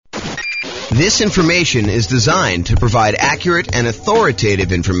This information is designed to provide accurate and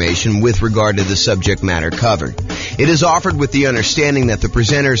authoritative information with regard to the subject matter covered. It is offered with the understanding that the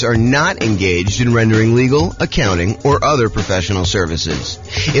presenters are not engaged in rendering legal, accounting, or other professional services.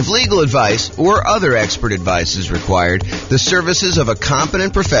 If legal advice or other expert advice is required, the services of a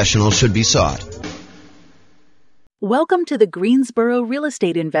competent professional should be sought. Welcome to the Greensboro Real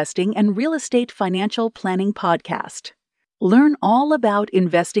Estate Investing and Real Estate Financial Planning Podcast. Learn all about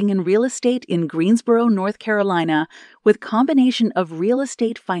investing in real estate in Greensboro, North Carolina, with combination of real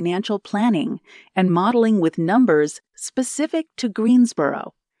estate financial planning and modeling with numbers specific to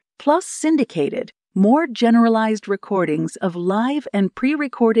Greensboro, plus syndicated, more generalized recordings of live and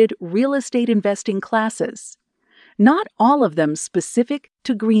pre-recorded real estate investing classes, not all of them specific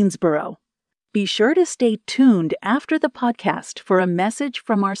to Greensboro. Be sure to stay tuned after the podcast for a message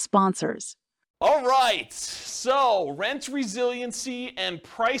from our sponsors. All right, so rent resiliency and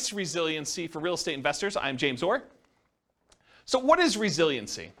price resiliency for real estate investors. I'm James Orr. So what is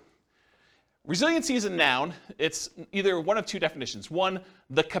resiliency? Resiliency is a noun. It's either one of two definitions. One,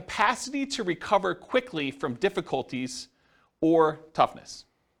 the capacity to recover quickly from difficulties or toughness.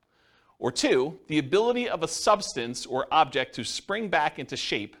 Or two, the ability of a substance or object to spring back into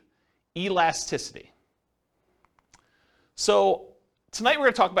shape, elasticity. So tonight we're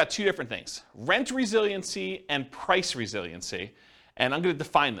going to talk about two different things, rent resiliency and price resiliency, and I'm going to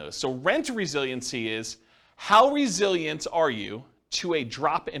define those. So rent resiliency is how resilient are you to a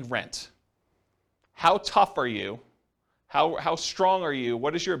drop in rent? How tough are you? How strong are you?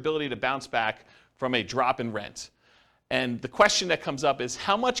 What is your ability to bounce back from a drop in rent? And the question that comes up is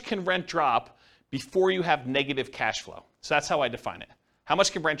how much can rent drop before you have negative cash flow? So that's how I define it. How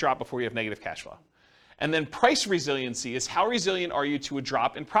much can rent drop before you have negative cash flow? And then price resiliency is how resilient are you to a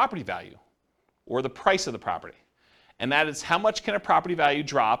drop in property value or the price of the property? And that is how much can a property value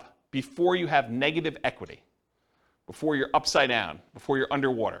drop before you have negative equity, before you're upside down, before you're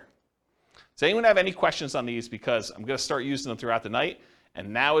underwater. Does anyone have any questions on these? Because I'm going to start using them throughout the night.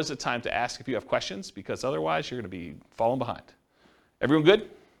 And now is the time to ask if you have questions, because otherwise you're going to be falling behind. Everyone good?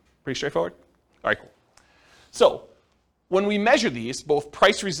 Pretty straightforward? All right, cool. So when we measure these, both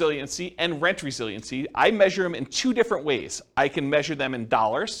price resiliency and rent resiliency, I measure them in two different ways. I can measure them in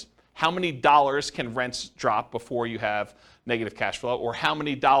dollars. How many dollars can rents drop before you have negative cash flow? Or how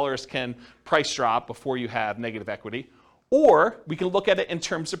many dollars can price drop before you have negative equity? Or we can look at it in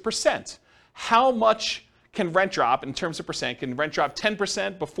terms of percent. How much can rent drop in terms of percent? Can rent drop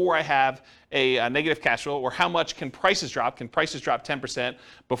 10% before I have a negative cash flow? Or how much can prices drop? Can prices drop 10%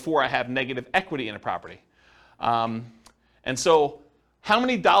 before I have negative equity in a property? And so how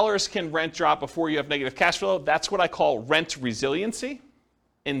many dollars can rent drop before you have negative cash flow? That's what I call rent resiliency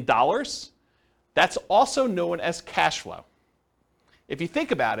in dollars. That's also known as cash flow. If you think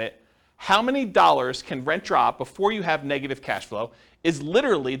about it, how many dollars can rent drop before you have negative cash flow is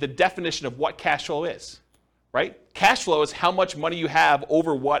literally the definition of what cash flow is, right? Cash flow is how much money you have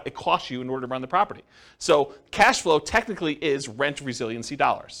over what it costs you in order to run the property. So cash flow technically is rent resiliency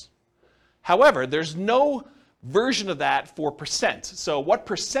dollars. However, there's no version of that for percent. So what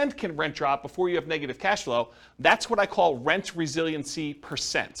percent can rent drop before you have negative cash flow? That's what I call rent resiliency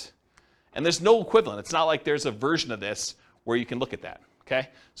percent. And there's no equivalent. It's not like there's a version of this where you can look at that, okay?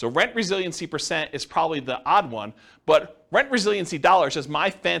 So rent resiliency percent is probably the odd one, but rent resiliency dollars is my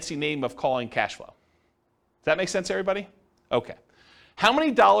fancy name of calling cash flow. Does that make sense, everybody? Okay. How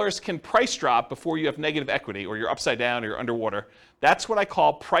many dollars can price drop before you have negative equity or you're upside down or you're underwater? That's what I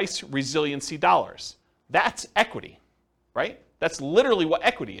call price resiliency dollars. That's equity, right? That's literally what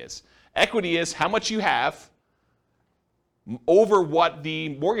equity is. Equity is how much you have over what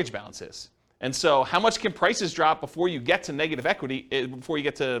the mortgage balance is. And so how much can prices drop before you get to negative equity,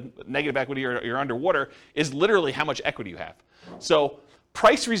 or you're underwater, is literally how much equity you have. So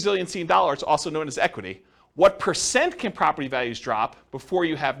price resiliency in dollars, also known as equity. What percent can property values drop before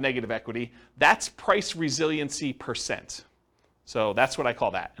you have negative equity? That's price resiliency percent. So that's what I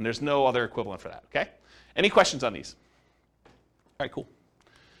call that. And there's no other equivalent for that, okay? Any questions on these? All right, cool.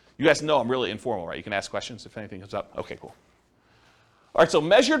 You guys know I'm really informal, right? You can ask questions if anything comes up. Okay, cool. All right, so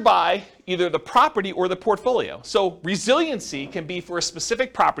measured by either the property or the portfolio. So resiliency can be for a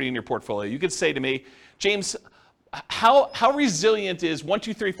specific property in your portfolio. You could say to me, James, how resilient is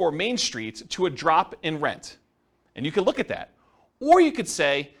 1234 Main Street to a drop in rent? And you can look at that. Or you could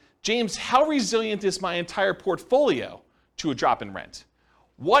say, James, how resilient is my entire portfolio to a drop in rent?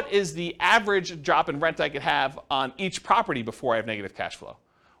 What is the average drop in rent I could have on each property before I have negative cash flow?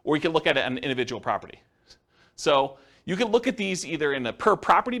 Or you can look at it on an individual property. So you can look at these either in a per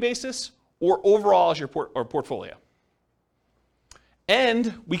property basis or overall as your portfolio.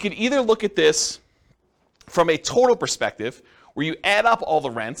 And we could either look at this from a total perspective, where you add up all the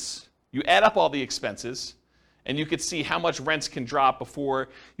rents, you add up all the expenses, and you could see how much rents can drop before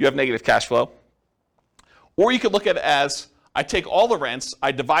you have negative cash flow. Or you could look at it as, I take all the rents,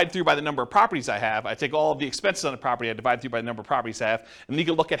 I divide through by the number of properties I have, I take all of the expenses on the property, I divide through by the number of properties I have, and then you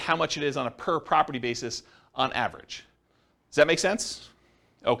can look at how much it is on a per property basis on average. Does that make sense?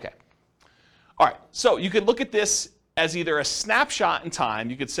 Okay. All right, so you could look at this as either a snapshot in time.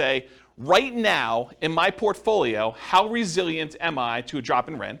 You could say, right now in my portfolio, how resilient am I to a drop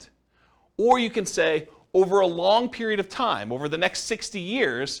in rent? Or you can say, over a long period of time, over the next 60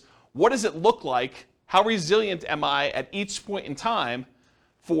 years, what does it look like? How resilient am I at each point in time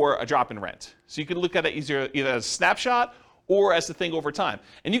for a drop in rent? So you can look at it either as a snapshot or as the thing over time.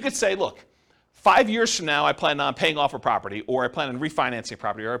 And you could say, look, 5 years from now, I plan on paying off a property, or I plan on refinancing a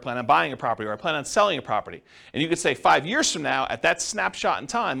property, or I plan on buying a property, or I plan on selling a property. And you could say 5 years from now, at that snapshot in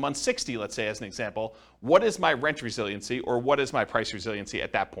time, month 60, let's say as an example, what is my rent resiliency, or what is my price resiliency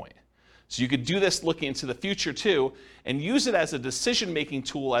at that point? So you could do this looking into the future too, and use it as a decision-making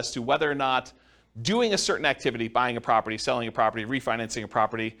tool as to whether or not doing a certain activity, buying a property, selling a property, refinancing a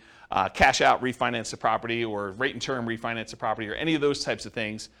property, cash out, refinance a property, or rate and term, refinance a property, or any of those types of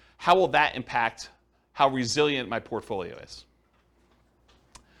things, how will that impact how resilient my portfolio is?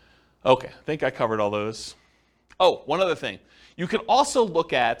 Okay, I think I covered all those. Oh, one other thing. You can also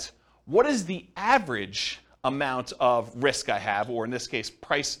look at what is the average amount of risk I have, or in this case,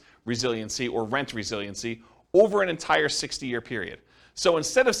 price resiliency or rent resiliency, over an entire 60-year period. So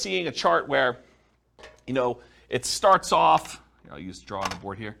instead of seeing a chart where, it starts off, I'll use draw on the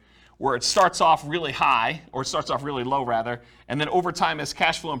board here, where it starts off really high, or it starts off really low rather, and then over time as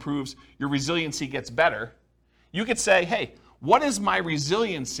cash flow improves, your resiliency gets better. You could say, hey, what is my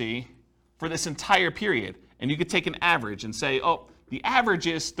resiliency for this entire period? And you could take an average and say, oh, the average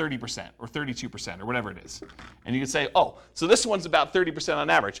is 30% or 32% or whatever it is. And you could say, oh, so this one's about 30% on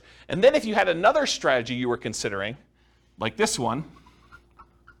average. And then if you had another strategy you were considering, like this one,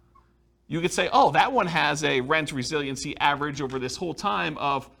 you could say, oh, that one has a rent resiliency average over this whole time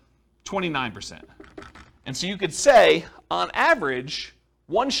of 29%. And so you could say, on average,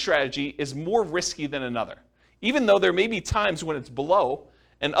 one strategy is more risky than another, even though there may be times when it's below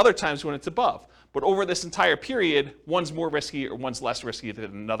and other times when it's above. But over this entire period, one's more risky or one's less risky than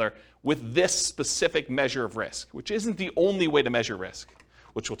another with this specific measure of risk, which isn't the only way to measure risk,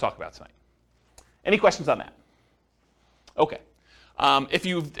 which we'll talk about tonight. Any questions on that? Okay. If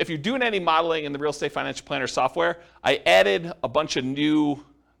you're doing any modeling in the Real Estate Financial Planner software, I added a bunch of new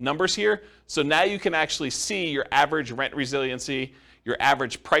numbers here. So now you can actually see your average rent resiliency, your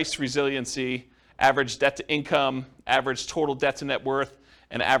average price resiliency, average debt to income, average total debt to net worth,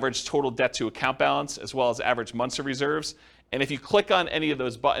 and average total debt to account balance, as well as average months of reserves. And if you click on any of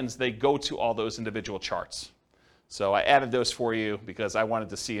those buttons, they go to all those individual charts. So I added those for you because I wanted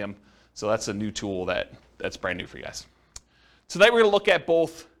to see them. So that's a new tool that's brand new for you guys. Tonight we're going to look at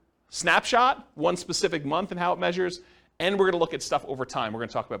both snapshot, one specific month and how it measures, and we're going to look at stuff over time. We're going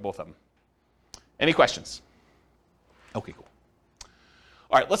to talk about both of them. Any questions? Okay, cool.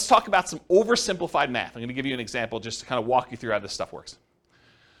 All right, let's talk about some oversimplified math. I'm going to give you an example just to kind of walk you through how this stuff works.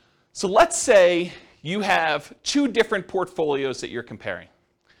 So let's say you have two different portfolios that you're comparing.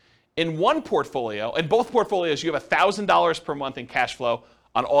 In one portfolio, in both portfolios, you have $1,000 per month in cash flow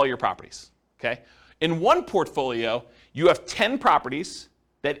on all your properties, okay? In one portfolio, you have 10 properties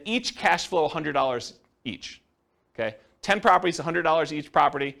that each cash flow $100 each, okay? 10 properties, $100 each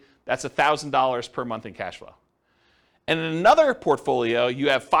property, that's $1,000 per month in cash flow. And in another portfolio, you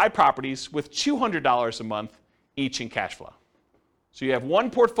have 5 properties with $200 a month each in cash flow. So you have one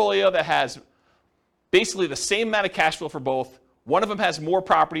portfolio that has basically the same amount of cash flow for both. One of them has more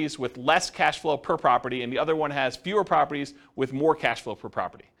properties with less cash flow per property, and the other one has fewer properties with more cash flow per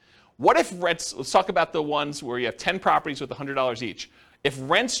property. What if rents, let's talk about the ones where you have 10 properties with $100 each. If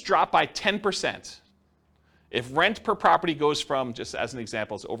rents drop by 10%, if rent per property goes from, just as an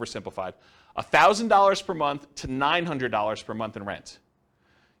example, it's oversimplified, $1,000 per month to $900 per month in rent,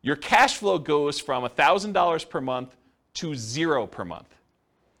 your cash flow goes from $1,000 per month to $0 per month.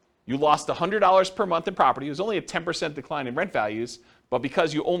 You lost $100 per month in property. It was only a 10% decline in rent values, but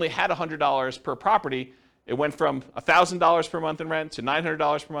because you only had $100 per property, it went from $1,000 per month in rent to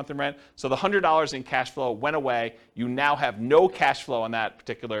 $900 per month in rent. So the $100 in cash flow went away. You now have no cash flow on that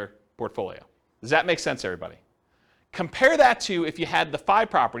particular portfolio. Does that make sense, everybody? Compare that to if you had the 5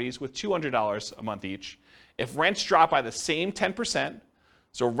 properties with $200 a month each. If rents drop by the same 10%,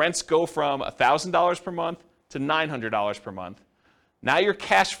 so rents go from $1,000 per month to $900 per month, now your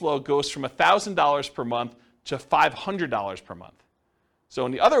cash flow goes from $1,000 per month to $500 per month. So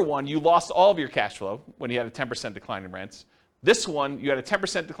in the other one, you lost all of your cash flow when you had a 10% decline in rents. This one, you had a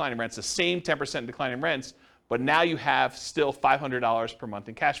 10% decline in rents, the same 10% decline in rents, but now you have still $500 per month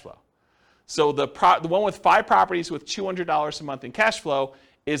in cash flow. So the one with 5 properties with $200 a month in cash flow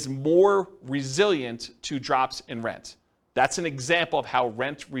is more resilient to drops in rent. That's an example of how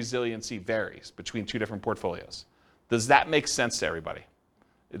rent resiliency varies between 2 different portfolios. Does that make sense to everybody?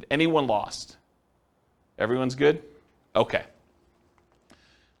 Did anyone lost? Everyone's good? Okay.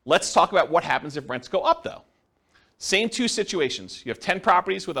 Let's talk about what happens if rents go up, though. Same 2 situations. You have 10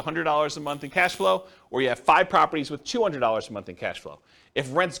 properties with $100 a month in cash flow, or you have 5 properties with $200 a month in cash flow. If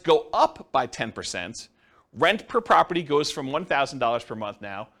rents go up by 10%, rent per property goes from $1,000 per month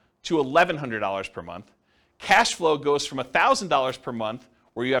now to $1,100 per month. Cash flow goes from $1,000 per month,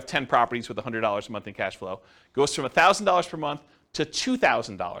 where you have 10 properties with $100 a month in cash flow, goes from $1,000 per month to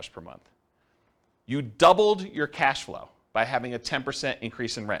 $2,000 per month. You doubled your cash flow by having a 10%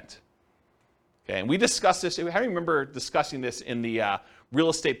 increase in rent. Okay, and we discussed this, I remember discussing this in the real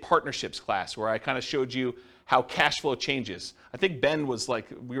estate partnerships class, where I kind of showed you how cash flow changes. I think Ben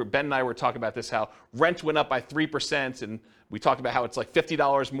and I were talking about this, how rent went up by 3%, and we talked about how it's like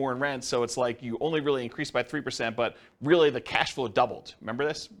 $50 more in rent, so it's like you only really increased by 3%, but really the cash flow doubled. Remember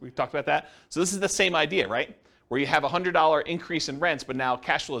this? We talked about that? So this is the same idea, right? Where you have a $100 increase in rents, but now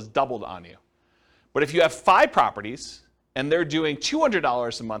cash flow is doubled on you. But if you have 5 properties, and they're doing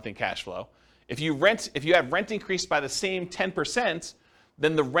 $200 a month in cash flow, if you have rent increased by the same 10%,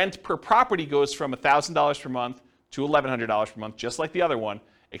 then the rent per property goes from $1,000 per month to $1,100 per month, just like the other one,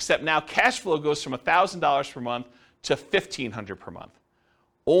 except now cash flow goes from $1,000 per month to $1,500 per month.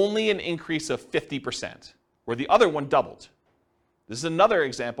 Only an increase of 50%, where the other one doubled. This is another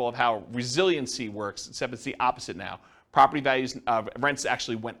example of how resiliency works, except it's the opposite now. Property values, rents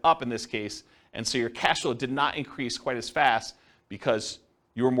actually went up in this case, and so your cash flow did not increase quite as fast because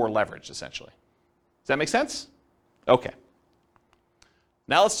you were more leveraged, essentially. Does that make sense? Okay.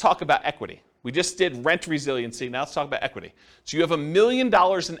 Now let's talk about equity. We just did rent resiliency. Now let's talk about equity. So you have $1 million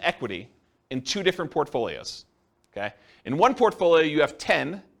in equity in 2 different portfolios. Okay? In one portfolio, you have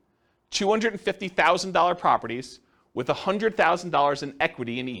 10 $250,000 properties with $100,000 in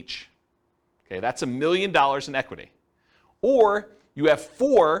equity in each. Okay, that's $1 million in equity. Or you have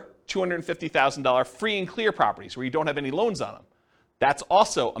 4 $250,000 free and clear properties where you don't have any loans on them. That's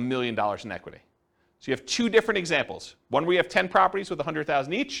also $1 million in equity. So you have 2 different examples. One where you have 10 properties with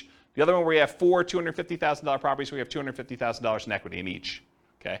 $100,000 each. The other one where you have 4 $250,000 properties where you have $250,000 in equity in each.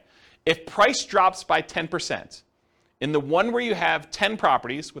 Okay? If price drops by 10%, in the one where you have 10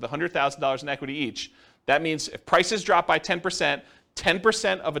 properties with $100,000 in equity each, that means if prices drop by 10%,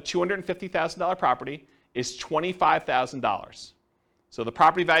 10% of a $250,000 property is $25,000. So the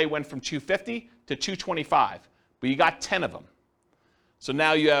property value went from $250,000 to $225,000, but you got 10 of them. So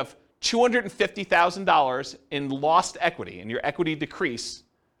now you have $250,000 in lost equity, and your equity decreased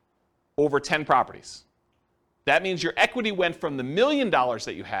over 10 properties. That means your equity went from the $1 million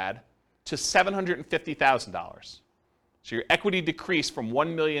that you had to $750,000. So your equity decreased from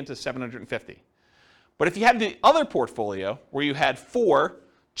 $1 million to $750,000. But if you had the other portfolio where you had 4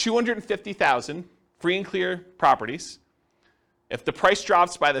 $250,000 free and clear properties, if the price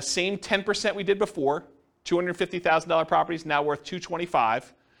drops by the same 10% we did before, $250,000 properties now worth $225,000,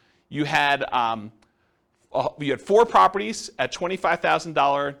 you had 4 properties at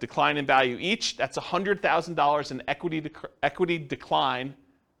 $25,000 decline in value each. That's $100,000 in equity decline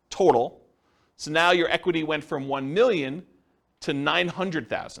total. So now your equity went from $1 million to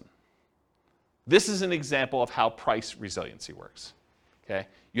 $900,000. This is an example of how price resiliency works. Okay?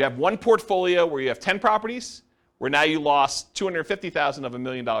 You have one portfolio where you have 10 properties, where now you lost $250,000 of $1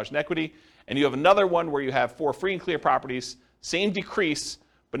 million in equity, and you have another one where you have 4 free and clear properties, same decrease,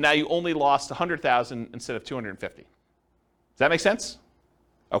 but now you only lost $100,000 instead of $250,000. Does that make sense?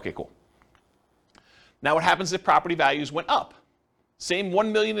 Okay, cool. Now what happens if property values went up? Same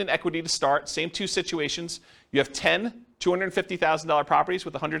 $1 million in equity to start, same 2 situations. You have 10 $250,000 properties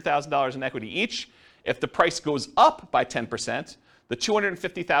with $100,000 in equity each. If the price goes up by 10%, the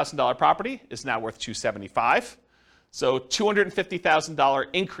 $250,000 property is now worth $275,000. So $250,000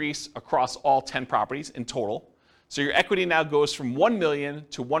 increase across all 10 properties in total. So your equity now goes from $1 million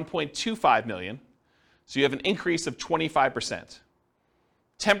to $1.25 million. So you have an increase of 25%.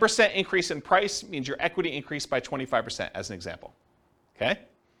 10% increase in price means your equity increased by 25%, as an example. Okay?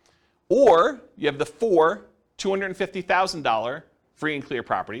 Or you have the 4 $250,000 free and clear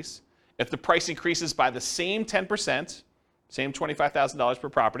properties. If the price increases by the same 10%, same $25,000 per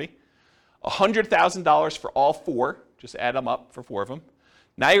property, $100,000 for all 4, just add them up for 4 of them.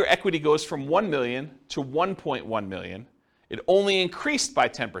 Now your equity goes from $1 million to $1.1 million. It only increased by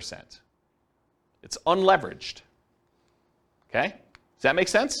 10%. It's unleveraged. Okay? Does that make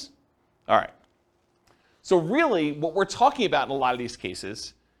sense? All right. So really, what we're talking about in a lot of these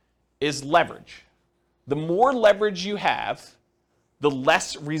cases is leverage. The more leverage you have, the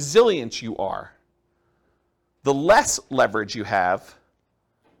less resilient you are. The less leverage you have,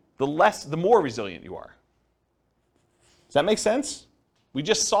 the more resilient you are. Does that make sense? We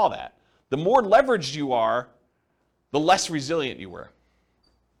just saw that. The more leveraged you are, the less resilient you were.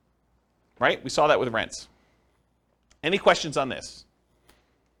 Right? We saw that with rents. Any questions on this?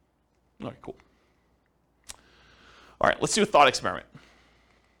 All right, cool. All right, let's do a thought experiment.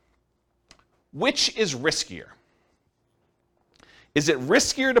 Which is riskier? Is it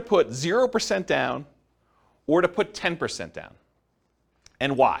riskier to put 0% down or to put 10% down?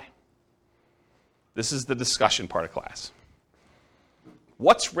 And why? This is the discussion part of class.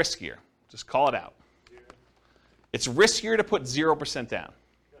 What's riskier? Just call it out. It's riskier to put 0% down.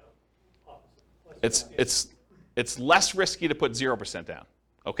 It's less risky to put 0% down.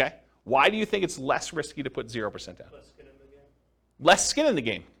 Okay? Why do you think it's less risky to put 0% down? Less skin in the game. Less skin in the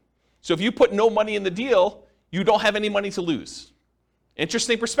game. So if you put no money in the deal, you don't have any money to lose.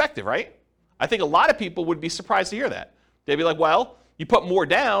 Interesting perspective, right? I think a lot of people would be surprised to hear that. They'd be like, well, you put more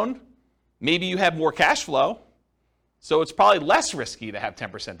down, maybe you have more cash flow, so it's probably less risky to have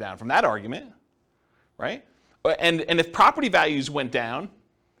 10% down from that argument, right? And if property values went down,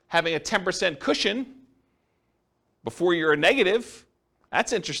 having a 10% cushion before you're a negative,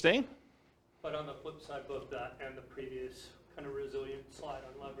 that's interesting. But on the flip side, both that and the previous kind of resilient slide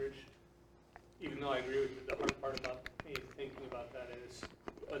on leverage, even though I agree with you, the hard part about me thinking about that is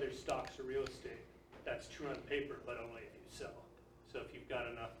whether stocks or real estate, that's true on paper, but only if you sell. So if you've got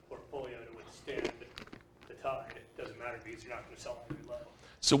enough portfolio to withstand the tide, it doesn't matter because you're not going to sell at every level.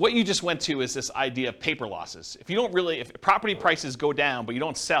 So what you just went to is this idea of paper losses. If property prices go down but you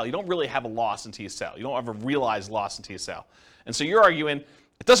don't sell, you don't really have a loss until you sell. You don't have a realized loss until you sell. And so you're arguing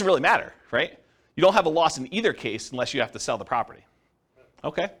it doesn't really matter, right? You don't have a loss in either case unless you have to sell the property.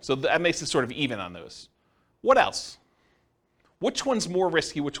 Okay, so that makes it sort of even on those. What else? Which one's more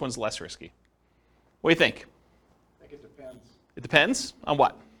risky, which one's less risky? What do you think? I think it depends. It depends on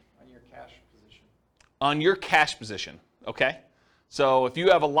what? On your cash position. On your cash position, okay? So if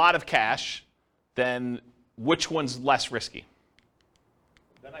you have a lot of cash, then which one's less risky?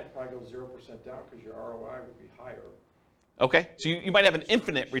 Then I'd probably go 0% down because your ROI would be higher. Okay, so you might have an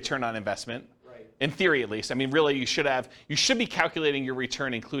infinite return on investment. Right. In theory, at least. I mean, really, you should be calculating your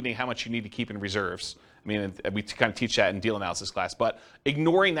return, including how much you need to keep in reserves. I mean, we kind of teach that in deal analysis class. But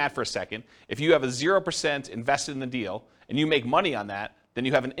ignoring that for a second, if you have a 0% invested in the deal and you make money on that, then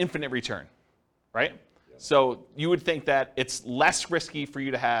you have an infinite return, right? Yeah. So you would think that it's less risky for you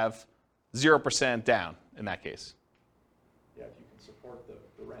to have 0% down in that case. Yeah, if you can support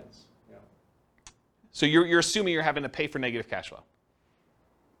the rents. Yeah. So you're assuming you're having to pay for negative cash flow.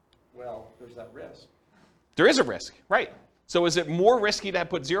 Well, there's that risk. There is a risk, right? So is it more risky to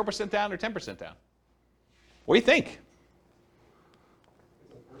put 0% down or 10% down? What do you think?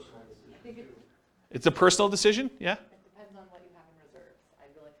 It's a personal decision. It's a personal decision, yeah? It depends on what you have in reserves. I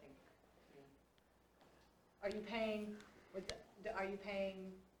really think. Are you paying?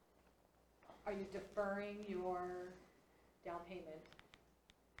 Are you deferring your down payment?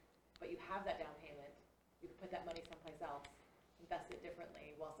 But you have that down payment. You can put that money someplace else, invest it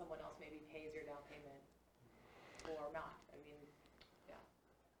differently, while someone else maybe pays your down payment or not. I mean, yeah.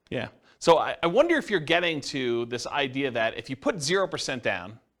 Yeah. So I wonder if you're getting to this idea that if you put 0%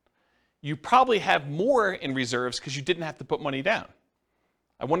 down, you probably have more in reserves because you didn't have to put money down.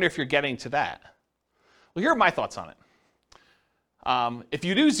 I wonder if you're getting to that. Well, here are my thoughts on it. If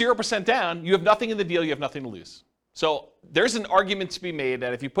you do 0% down, you have nothing in the deal, you have nothing to lose. So there's an argument to be made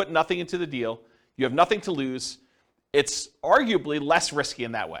that if you put nothing into the deal, you have nothing to lose. It's arguably less risky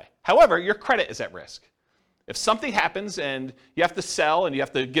in that way. However, your credit is at risk. If something happens and you have to sell and you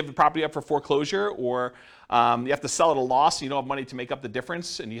have to give the property up for foreclosure, or you have to sell at a loss and you don't have money to make up the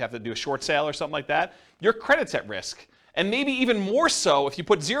difference and you have to do a short sale or something like that, your credit's at risk. And maybe even more so if you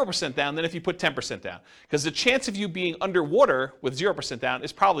put 0% down than if you put 10% down. Because the chance of you being underwater with 0% down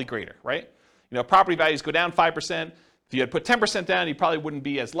is probably greater, right? You know, property values go down 5%. If you had put 10% down, you probably wouldn't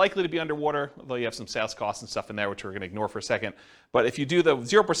be as likely to be underwater, although you have some sales costs and stuff in there, which we're going to ignore for a second. But if you do the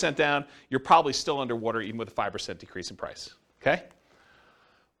 0% down, you're probably still underwater even with a 5% decrease in price, okay?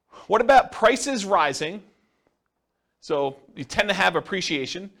 What about prices rising? So you tend to have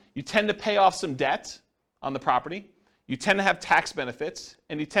appreciation. You tend to pay off some debt on the property. You tend to have tax benefits,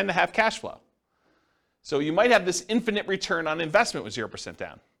 and you tend to have cash flow. So you might have this infinite return on investment with 0%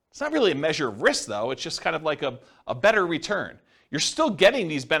 down. It's not really a measure of risk, though. It's just kind of like a better return. You're still getting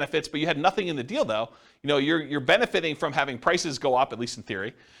these benefits, but you had nothing in the deal, though. You're benefiting from having prices go up, at least in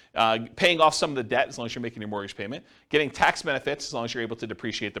theory, paying off some of the debt as long as you're making your mortgage payment, getting tax benefits as long as you're able to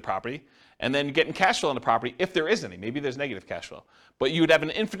depreciate the property, and then getting cash flow on the property if there is any. Maybe there's negative cash flow. But you would have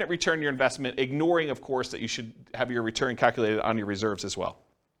an infinite return on your investment, ignoring, of course, that you should have your return calculated on your reserves as well.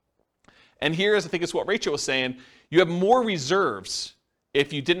 And here's, I think it's what Rachel was saying, you have more reserves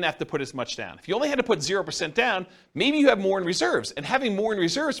if you didn't have to put as much down. If you only had to put 0% down, maybe you have more in reserves. And having more in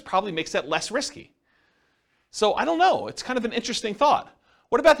reserves probably makes that less risky. So I don't know. It's kind of an interesting thought.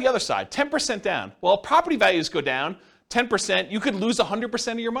 What about the other side? 10% down. Well, property values go down 10%. You could lose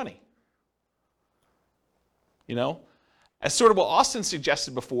 100% of your money. As sort of what Austin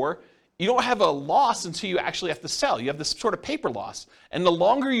suggested before, you don't have a loss until you actually have to sell. You have this sort of paper loss. And the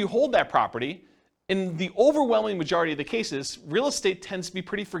longer you hold that property, in the overwhelming majority of the cases, real estate tends to be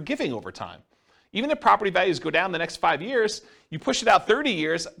pretty forgiving over time. Even if property values go down the next 5 years, you push it out 30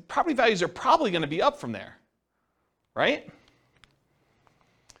 years, property values are probably going to be up from there, right?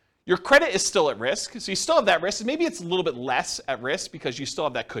 Your credit is still at risk, so you still have that risk. Maybe it's a little bit less at risk because you still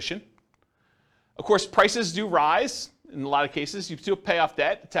have that cushion. Of course, prices do rise. In a lot of cases, you still pay off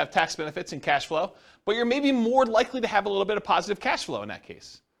debt to have tax benefits and cash flow, but you're maybe more likely to have a little bit of positive cash flow in that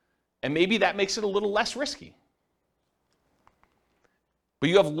case. And maybe that makes it a little less risky. But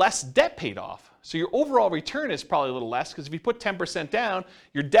you have less debt paid off. So your overall return is probably a little less because if you put 10% down,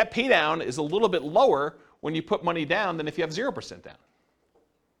 your debt pay down is a little bit lower when you put money down than if you have 0% down.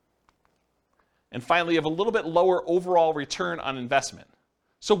 And finally, you have a little bit lower overall return on investment.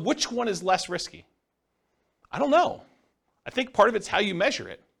 So which one is less risky? I don't know. I think part of it's how you measure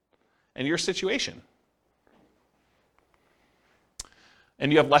it and your situation.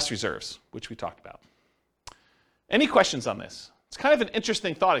 And you have less reserves, which we talked about. Any questions on this? It's kind of an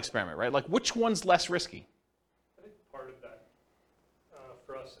interesting thought experiment, right? Like, which one's less risky? I think part of that,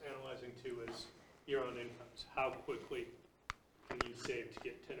 for us analyzing too, is your own incomes. How quickly can you save to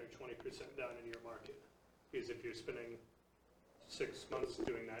get 10 or 20% down in your market? Because if you're spending 6 months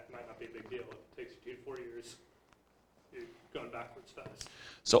doing that, it might not be a big deal. If it takes you 2 to 4 years, you're going backwards fast.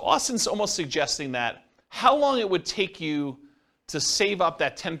 So Austin's almost suggesting that how long it would take you to save up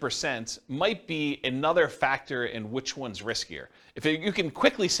that 10% might be another factor in which one's riskier. If you can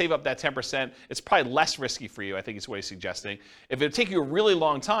quickly save up that 10%, it's probably less risky for you, I think is what he's suggesting. If it would take you a really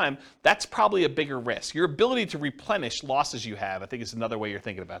long time, that's probably a bigger risk. Your ability to replenish losses you have, I think is another way you're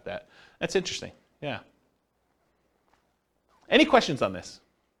thinking about that. That's interesting, yeah. Any questions on this?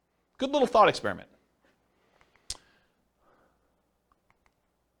 Good little thought experiment.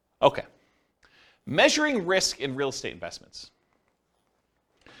 Okay. Measuring risk in real estate investments,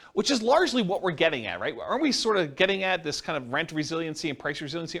 which is largely what we're getting at, right? Aren't we sort of getting at this kind of rent resiliency and price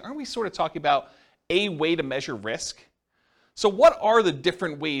resiliency? Aren't we sort of talking about a way to measure risk? So what are the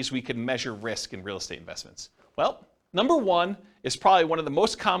different ways we can measure risk in real estate investments? Well, number one is probably one of the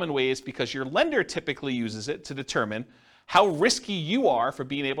most common ways because your lender typically uses it to determine how risky you are for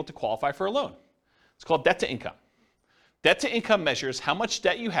being able to qualify for a loan. It's called debt to income. Debt to income measures how much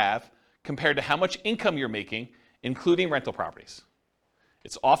debt you have compared to how much income you're making, including rental properties.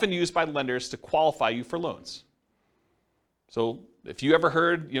 It's often used by lenders to qualify you for loans. So if you ever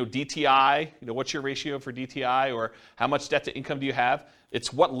heard, DTI, what's your ratio for DTI or how much debt to income do you have?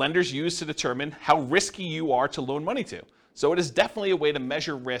 It's what lenders use to determine how risky you are to loan money to. So it is definitely a way to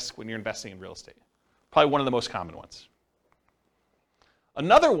measure risk when you're investing in real estate. Probably one of the most common ones.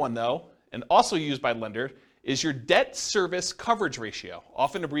 Another one though, and also used by lender, is your debt service coverage ratio,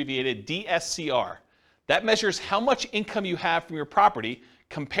 often abbreviated DSCR. That measures how much income you have from your property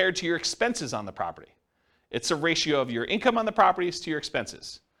compared to your expenses on the property. It's a ratio of your income on the properties to your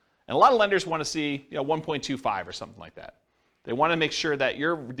expenses. And a lot of lenders want to see 1.25 or something like that. They want to make sure that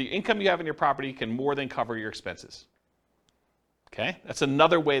the income you have in your property can more than cover your expenses. Okay, that's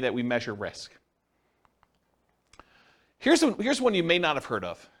another way that we measure risk. Here's one you may not have heard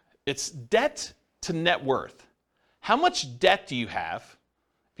of. It's debt to net worth. How much debt do you have?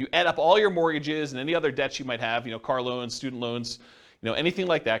 If you add up all your mortgages and any other debts you might have, car loans, student loans, anything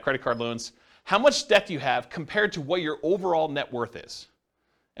like that, credit card loans, how much debt do you have compared to what your overall net worth is?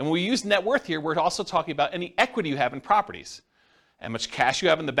 And when we use net worth here, we're also talking about any equity you have in properties. How much cash you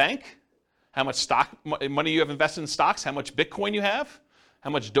have in the bank, how much money you have invested in stocks, how much Bitcoin you have, how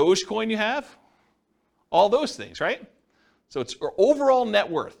much Dogecoin you have, all those things, right? So it's your overall net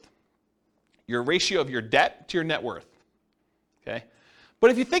worth, your ratio of your debt to your net worth, okay?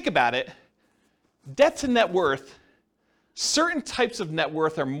 But if you think about it, debt to net worth, certain types of net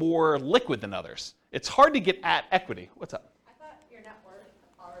worth are more liquid than others. It's hard to get at equity. What's up? I thought your net worth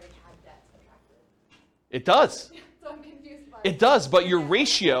already It does. So I'm confused by It does, but your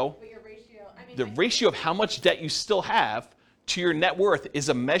ratio, But your ratio, I mean. the ratio of how much debt you still have to your net worth is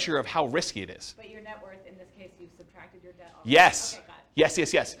a measure of how risky it is. But your net worth, in this case, you've subtracted your debt. Yes. Okay, got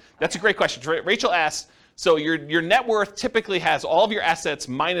it. Yes. That's a great question. Rachel asked, so your net worth typically has all of your assets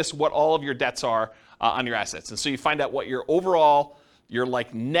minus what all of your debts are on your assets. And so you find out what your overall, your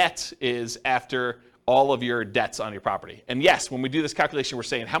like net is after all of your debts on your property. And yes, when we do this calculation, we're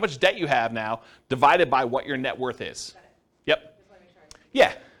saying how much debt you have now divided by what your net worth is. Got it. Yep. Just want to make sure.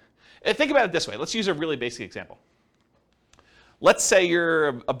 Yeah. And think about it this way. Let's use a really basic example. Let's say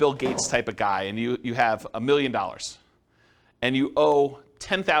you're a Bill Gates type of guy and you have $1 million and you owe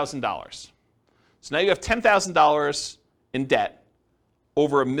 $10,000. So now you have $10,000 in debt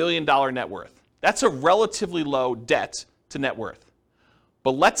over $1 million net worth. That's a relatively low debt to net worth.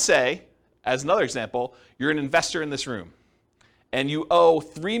 But let's say, as another example, you're an investor in this room and you owe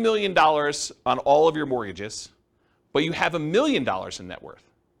 $3 million on all of your mortgages, but you have $1 million in net worth.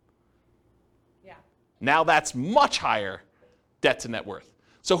 Yeah. Now that's much higher debt to net worth.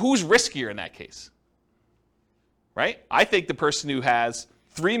 So who's riskier in that case? Right? I think the person who has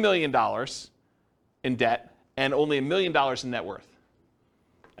 $3 million in debt and only $1 million in net worth,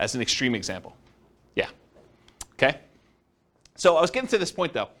 as an extreme example. Yeah. Okay? So I was getting to this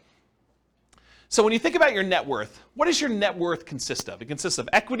point though. So when you think about your net worth, what does your net worth consist of? It consists of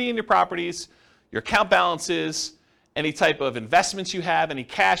equity in your properties, your account balances, any type of investments you have, any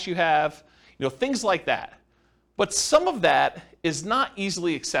cash you have, things like that. But some of that is not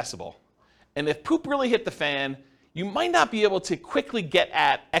easily accessible. And if poop really hit the fan, you might not be able to quickly get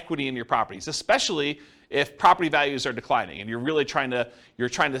at equity in your properties, especially if property values are declining and you're really trying to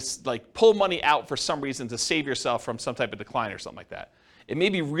like pull money out for some reason to save yourself from some type of decline or something like that. It may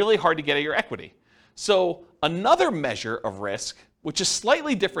be really hard to get at your equity. So another measure of risk, which is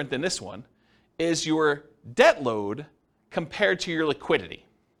slightly different than this one, is your debt load compared to your liquidity.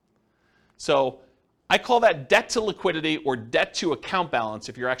 So I call that debt to liquidity or debt to account balance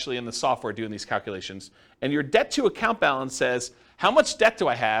if you're actually in the software doing these calculations. And your debt to account balance says, how much debt do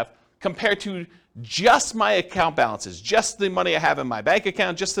I have compared to just my account balances, just the money I have in my bank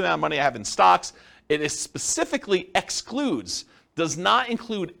account, just the amount of money I have in stocks. It is specifically excludes, does not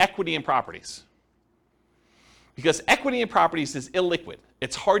include equity in properties. Because equity in properties is illiquid.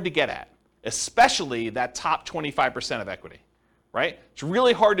 It's hard to get at, especially that top 25% of equity, right? It's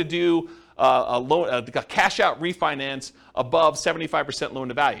really hard to do a cash out refinance above 75% loan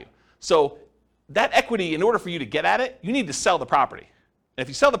to value. So that equity, in order for you to get at it, you need to sell the property. And if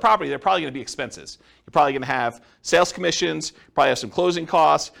you sell the property, they're probably going to be expenses. You're probably going to have sales commissions, you probably have some closing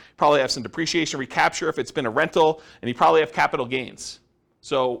costs, you probably have some depreciation recapture if it's been a rental, and you probably have capital gains.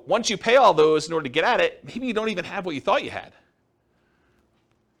 So once you pay all those in order to get at it, maybe you don't even have what you thought you had.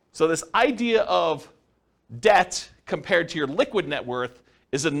 So this idea of debt compared to your liquid net worth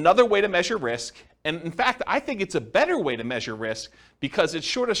is another way to measure risk. And in fact, I think it's a better way to measure risk because it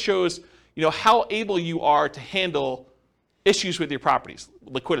sort of shows, how able you are to handle issues with your properties,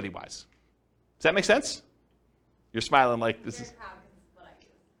 liquidity-wise. Does that make sense? You're smiling like this is What I use.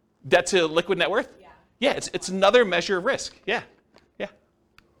 debt to liquid net worth? Yeah. Yeah, it's another measure of risk. Yeah.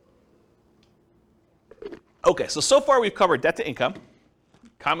 Okay, so far we've covered debt to income,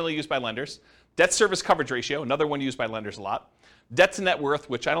 commonly used by lenders, debt service coverage ratio, another one used by lenders a lot, debt to net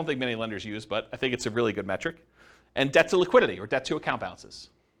worth, which I don't think many lenders use, but I think it's a really good metric, and debt to liquidity or debt to account balances.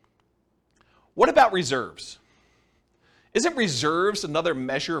 What about reserves? Isn't reserves another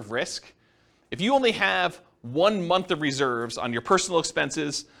measure of risk? If you only have 1 month of reserves on your personal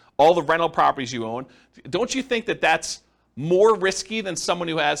expenses, all the rental properties you own, don't you think that that's more risky than someone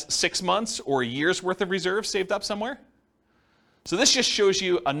who has 6 months or a year's worth of reserves saved up somewhere? So this just shows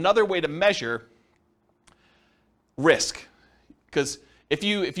you another way to measure risk. Because if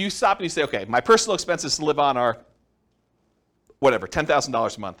you stop and you say, okay, my personal expenses to live on are whatever,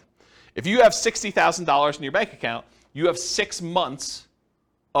 $10,000 a month. If you have $60,000 in your bank account, you have 6 months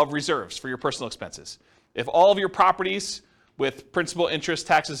of reserves for your personal expenses. If all of your properties with principal, interest,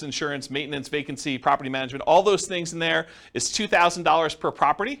 taxes, insurance, maintenance, vacancy, property management, all those things in there is $2,000 per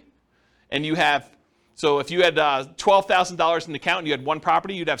property. And you have, so if you had $12,000 in the account and you had one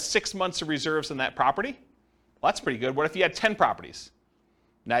property, you'd have 6 months of reserves on that property. Well, that's pretty good. What if you had 10 properties?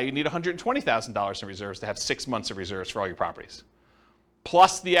 Now you need $120,000 in reserves to have 6 months of reserves for all your properties.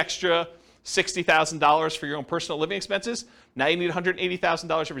 Plus the extra $60,000 for your own personal living expenses. Now you need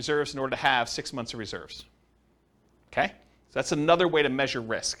 $180,000 of reserves in order to have 6 months of reserves. Okay? So that's another way to measure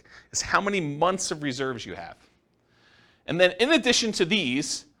risk, is how many months of reserves you have. And then in addition to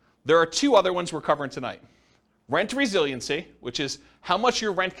these, there are 2 other ones we're covering tonight. Rent resiliency, which is how much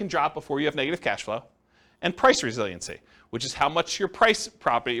your rent can drop before you have negative cash flow, and price resiliency, which is how much your price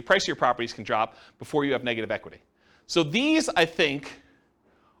of your properties can drop before you have negative equity. So these, I think,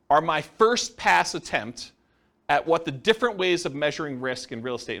 are my first pass attempt at what the different ways of measuring risk in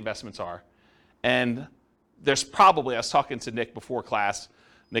real estate investments are. And there's probably, I was talking to Nick before class,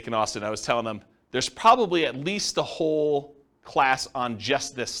 Nick and Austin, I was telling them, there's probably at least a whole class on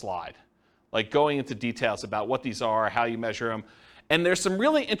just this slide, like going into details about what these are, how you measure them. And there's some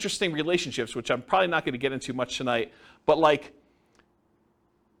really interesting relationships, which I'm probably not going to get into much tonight, but like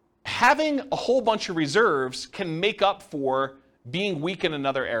having a whole bunch of reserves can make up for being weak in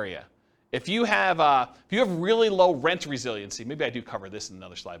another area. If you have really low rent resiliency, maybe I do cover this in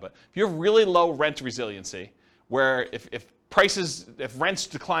another slide, but if you have really low rent resiliency, where if rents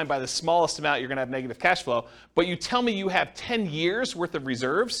decline by the smallest amount, you're going to have negative cash flow, but you tell me you have 10 years worth of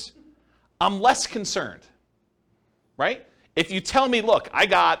reserves, I'm less concerned, right? If you tell me, look, I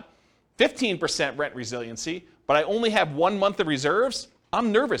got 15% rent resiliency, but I only have 1 month of reserves,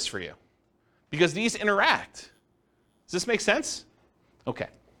 I'm nervous for you because these interact. Does this make sense? Okay.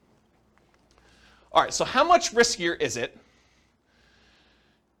 All right, so how much riskier is it?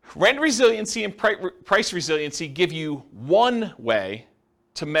 Rent resiliency and price resiliency give you one way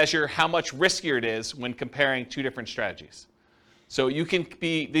to measure how much riskier it is when comparing two different strategies. So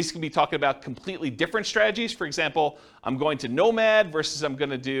these can be talking about completely different strategies. For example, I'm going to Nomad versus I'm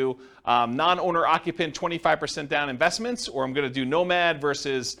going to do non-owner occupant 25% down investments, or I'm going to do Nomad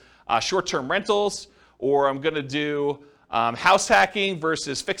versus short-term rentals, or I'm going to do house hacking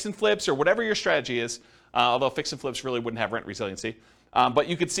versus fix and flips, or whatever your strategy is, although fix and flips really wouldn't have rent resiliency. But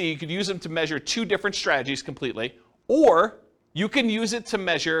you could use them to measure two different strategies completely, or you can use it to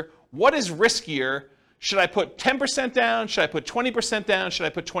measure what is riskier. Should I put 10% down? Should I put 20% down? Should I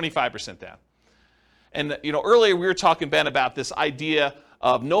put 25% down? And earlier we were talking, Ben, about this idea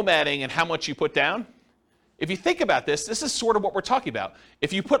of nomading and how much you put down. If you think about this, this is sort of what we're talking about.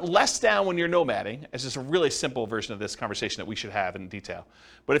 If you put less down when you're nomading, it's just a really simple version of this conversation that we should have in detail.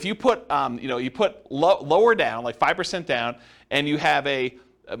 But if you put, lower down, like 5% down, and you have a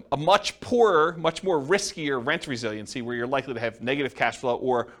much poorer, much more riskier rent resiliency, where you're likely to have negative cash flow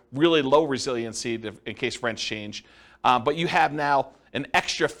or really low resiliency in case rents change, but you have now an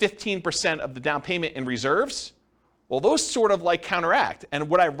extra 15% of the down payment in reserves, well, those sort of like counteract. And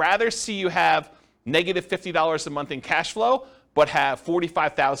would I rather see you have negative $50 a month in cash flow, but have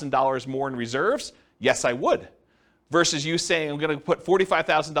 $45,000 more in reserves? Yes, I would. Versus you saying, I'm going to put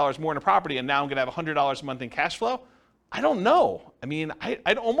 $45,000 more in a property and now I'm going to have $100 a month in cash flow? I don't know. I mean,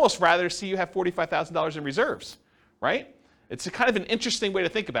 I'd almost rather see you have $45,000 in reserves, right? It's a kind of an interesting way to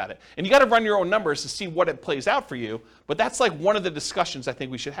think about it. And you got to run your own numbers to see what it plays out for you, but that's like one of the discussions I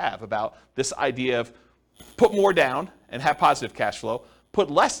think we should have about this idea of put more down and have positive cash flow, put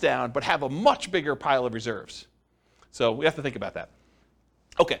less down but have a much bigger pile of reserves. So we have to think about that.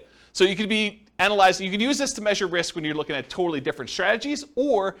 Okay, so you could be analyzing, you can use this to measure risk when you're looking at totally different strategies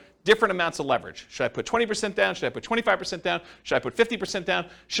or different amounts of leverage. Should I put 20% down? Should I put 25% down? Should I put 50% down?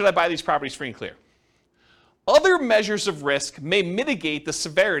 Should I buy these properties free and clear? Other measures of risk may mitigate the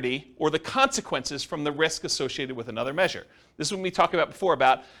severity or the consequences from the risk associated with another measure. This is what we talked about before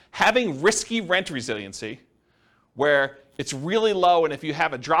about having risky rent resiliency, where it's really low, and if you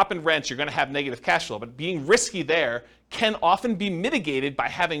have a drop in rents, you're going to have negative cash flow. But being risky there can often be mitigated by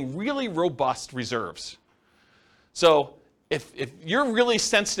having really robust reserves. So if you're really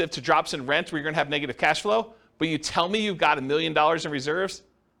sensitive to drops in rent where you're going to have negative cash flow, but you tell me you've got $1 million in reserves,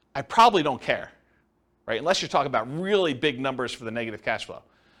 I probably don't care, right? Unless you're talking about really big numbers for the negative cash flow.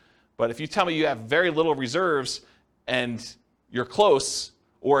 But if you tell me you have very little reserves and you're close,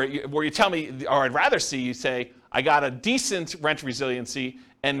 or you tell me, or I'd rather see you say, I got a decent rent resiliency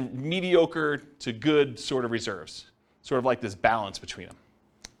and mediocre to good sort of reserves. Sort of like this balance between them,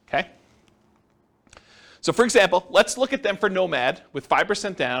 okay? So for example, let's look at them for Nomad with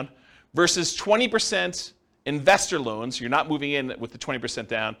 5% down versus 20% investor loans. You're not moving in with the 20%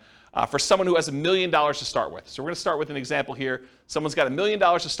 down for someone who has $1 million to start with. So we're going to start with an example here. Someone's got $1 million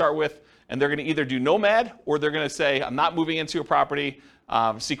to start with, and they're going to either do Nomad or they're going to say, I'm not moving into a property.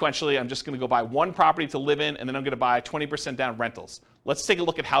 Sequentially, I'm just going to go buy one property to live in, and then I'm going to buy 20% down rentals. Let's take a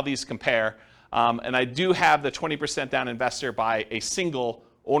look at how these compare. And I do have the 20% down investor buy a single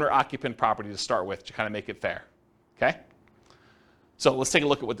owner-occupant property to start with to kind of make it fair, okay? So let's take a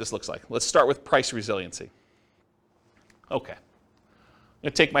look at what this looks like. Let's start with price resiliency. Okay. I'm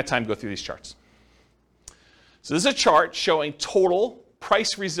going to take my time to go through these charts. So this is a chart showing total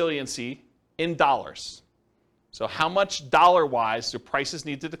price resiliency in dollars. So how much dollar-wise do prices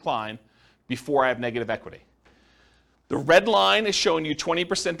need to decline before I have negative equity? The red line is showing you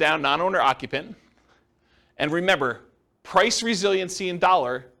 20% down non-owner occupant. And remember, price resiliency in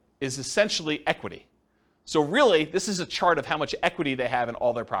dollar is essentially equity. So really, this is a chart of how much equity they have in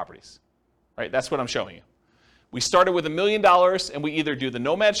all their properties. Right? That's what I'm showing you. We started with $1 million, and we either do the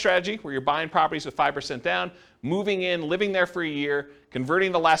nomad strategy, where you're buying properties with 5% down, moving in, living there for a year,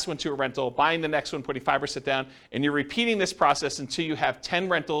 converting the last one to a rental, buying the next one, putting 5% down, and you're repeating this process until you have 10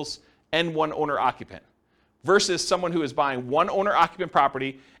 rentals and 1 owner-occupant, versus someone who is buying 1 owner-occupant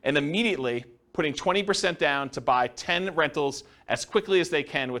property and immediately putting 20% down to buy 10 rentals as quickly as they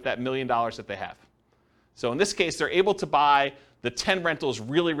can with that $1 million that they have. So in this case, they're able to buy the 10 rentals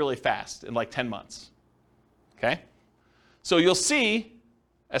really, really fast in like 10 months. Okay? So you'll see,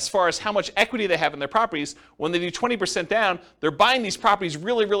 as far as how much equity they have in their properties, when they do 20% down, they're buying these properties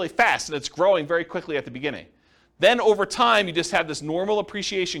really, really fast, and it's growing very quickly at the beginning. Then over time, you just have this normal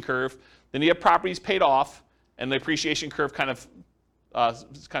appreciation curve. Then you have properties paid off, and the appreciation curve kind of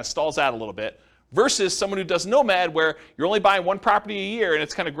stalls out a little bit, versus someone who does nomad, where you're only buying 1 property a year, and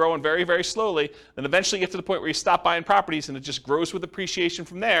it's kind of growing very, very slowly. Then eventually you get to the point where you stop buying properties, and it just grows with appreciation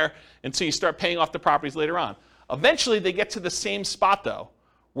from there until you start paying off the properties later on. Eventually, they get to the same spot, though,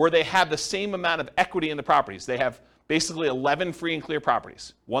 where they have the same amount of equity in the properties. They have basically 11 free and clear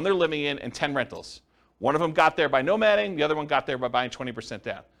properties, 1 they're living in, and 10 rentals. One of them got there by nomading, the other one got there by buying 20%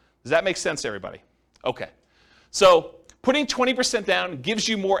 down. Does that make sense to everybody? Okay. So putting 20% down gives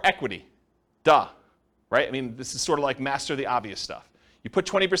you more equity. Duh. Right? I mean, this is sort of like master the obvious stuff. You put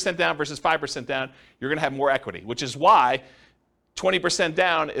 20% down versus 5% down, you're going to have more equity, which is why 20%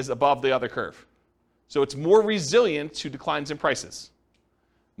 down is above the other curve. So it's more resilient to declines in prices.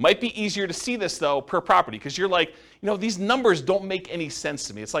 Might be easier to see this, though, per property, because you're like, these numbers don't make any sense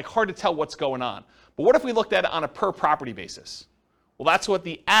to me. It's like hard to tell what's going on. But what if we looked at it on a per property basis? Well, that's what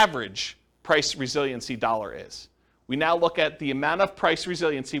the average price resiliency dollar is. We now look at the amount of price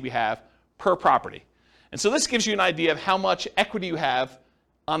resiliency we have per property. And so this gives you an idea of how much equity you have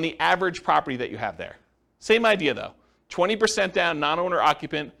on the average property that you have there. Same idea, though. 20% down, non-owner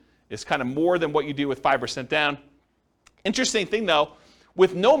occupant, is kind of more than what you do with 5% down. Interesting thing, though,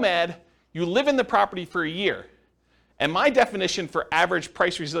 with nomad, you live in the property for a year. And my definition for average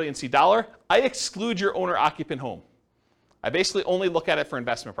price resiliency dollar, I exclude your owner-occupant home. I basically only look at it for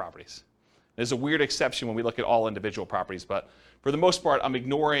investment properties. There's a weird exception when we look at all individual properties, but for the most part, I'm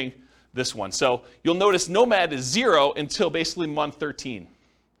ignoring this one. So you'll notice nomad is 0 until basically month 13,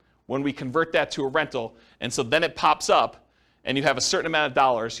 when we convert that to a rental. And so then it pops up, and you have a certain amount of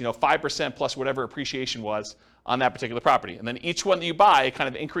dollars, 5% plus whatever appreciation was on that particular property. And then each one that you buy, it kind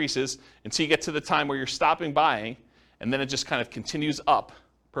of increases until you get to the time where you're stopping buying, and then it just kind of continues up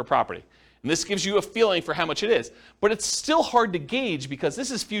per property. And this gives you a feeling for how much it is. But it's still hard to gauge because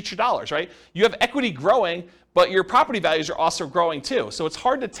this is future dollars, right? You have equity growing, but your property values are also growing too. So it's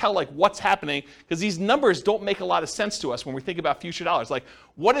hard to tell what's happening because these numbers don't make a lot of sense to us when we think about future dollars. Like,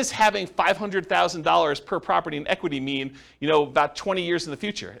 what does having $500,000 per property in equity mean, about 20 years in the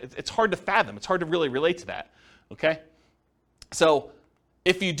future? It's hard to fathom. It's hard to really relate to that, okay? So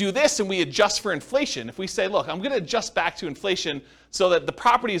if you do this and we adjust for inflation, if we say, look, I'm going to adjust back to inflation so that the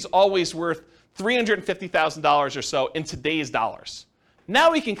property is always worth $350,000 or so in today's dollars.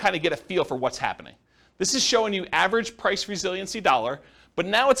 Now we can kind of get a feel for what's happening. This is showing you average price resiliency dollar, but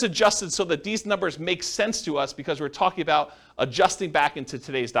now it's adjusted so that these numbers make sense to us because we're talking about adjusting back into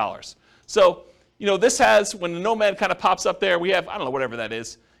today's dollars. So, this has, when the nomad kind of pops up there, we have, I don't know, whatever that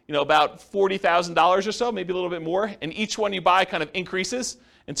is, about $40,000 or so, maybe a little bit more, and each one you buy kind of increases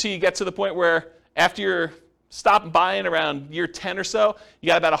until you get to the point where after you're stopping buying around year 10 or so, you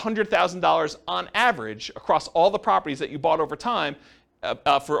got about $100,000 on average across all the properties that you bought over time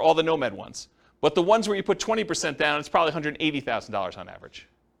for all the nomad ones. But the ones where you put 20% down, it's probably $180,000 on average.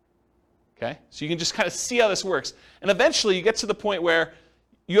 Okay? So you can just kind of see how this works. And eventually you get to the point where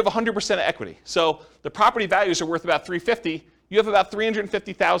you have 100% of equity. So the property values are worth about $350,000. You have about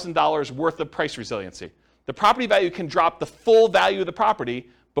 $350,000 worth of price resiliency. The property value can drop the full value of the property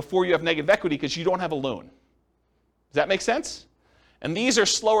before you have negative equity because you don't have a loan. Does that make sense? And these are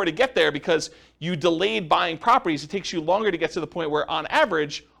slower to get there because you delayed buying properties. It takes you longer to get to the point where, on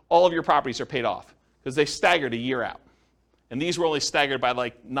average, all of your properties are paid off because they staggered a year out. And these were only staggered by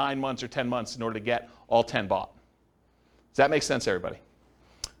like 9 months or 10 months in order to get all 10 bought. Does that make sense, everybody?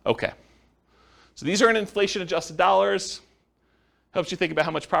 Okay. So these are in inflation-adjusted dollars. Helps you think about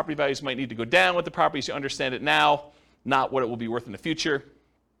how much property values might need to go down with the properties. You understand it now, not what it will be worth in the future.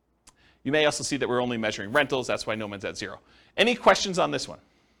 You may also see that we're only measuring rentals. That's why nomad's at 0. Any questions on this one?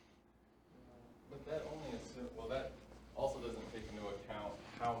 But that also doesn't take into account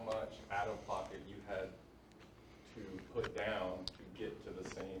how much out of pocket you had to put down to get to the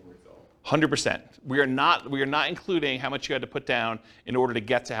same result. 100%. We are not including how much you had to put down in order to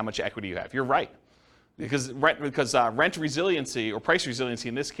get to how much equity you have. You're right. Because rent resiliency, or price resiliency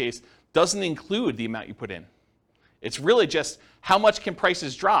in this case, doesn't include the amount you put in. It's really just how much can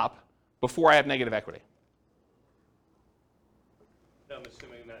prices drop before I have negative equity. I'm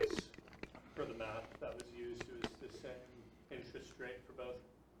assuming that's, for the math that was used, it was the same interest rate for both?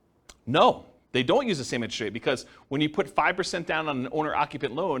 No, they don't use the same interest rate, because when you put 5% down on an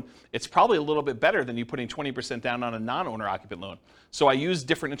owner-occupant loan, it's probably a little bit better than you putting 20% down on a non-owner-occupant loan. So I use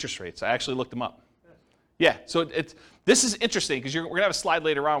different interest rates. I actually looked them up. Yeah, so this is interesting, because we're going to have a slide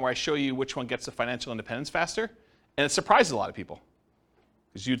later on where I show you which one gets to financial independence faster, and it surprises a lot of people.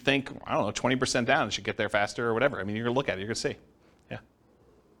 Because you'd think, I don't know, 20% down, it should get there faster or whatever. I mean, you're going to look at it, you're going to see. Yeah.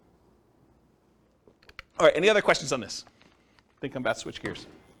 All right, any other questions on this? I think I'm about to switch gears.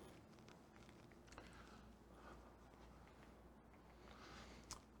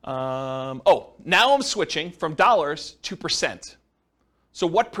 Now I'm switching from dollars to percent. So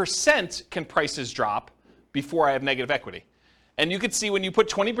what percent can prices drop before I have negative equity? And you can see when you put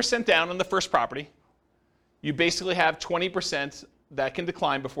 20% down on the first property, you basically have 20% that can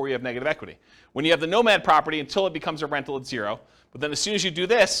decline before you have negative equity. When you have the nomad property, until it becomes a rental, it's 0. But then as soon as you do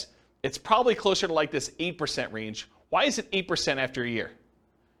this, it's probably closer to like this 8% range. Why is it 8% after a year?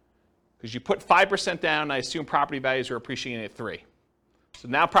 Because you put 5% down, I assume property values are appreciating at 3. So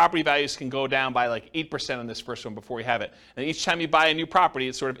now property values can go down by like 8% on this first one before you have it. And each time you buy a new property,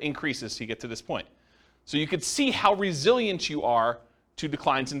 it sort of increases to get to this point. So you can see how resilient you are to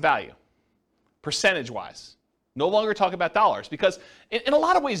declines in value, percentage-wise. No longer talk about dollars, because in a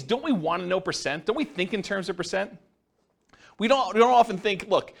lot of ways, don't we want to know percent? Don't we think in terms of percent? We don't often think,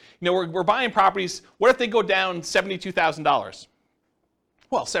 look, we're buying properties. What if they go down $72,000?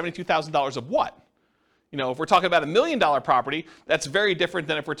 Well, $72,000 of what? If we're talking about $1 million property, that's very different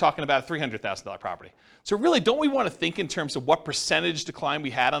than if we're talking about a $300,000 property. So really, don't we want to think in terms of what percentage decline we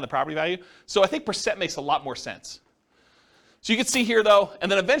had on the property value? So I think percent makes a lot more sense. So you can see here, though,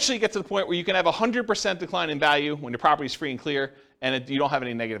 and then eventually you get to the point where you can have 100% decline in value when your property is free and clear, and you don't have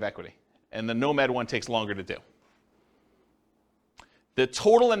any negative equity. And the nomad one takes longer to do. The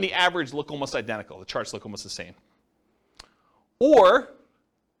total and the average look almost identical. The charts look almost the same. Or,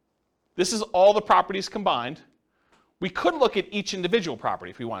 this is all the properties combined. We could look at each individual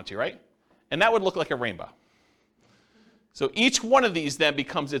property if we wanted to, right? And that would look like a rainbow. So each one of these then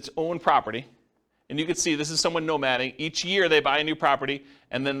becomes its own property. And you can see this is someone nomading. Each year they buy a new property,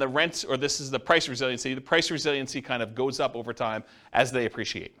 and then the rents, or this is the price resiliency. The price resiliency kind of goes up over time as they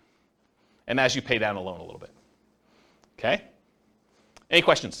appreciate and as you pay down a loan a little bit. Okay? Any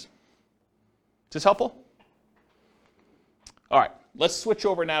questions? Is this helpful? All right, let's switch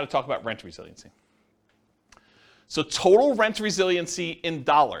over now to talk about rent resiliency. So total rent resiliency in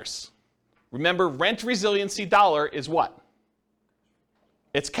dollars. Remember, rent resiliency dollar is what?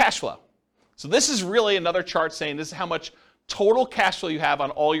 It's cash flow. So this is really another chart saying this is how much total cash flow you have on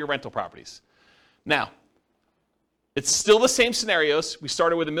all your rental properties. Now, it's still the same scenarios. We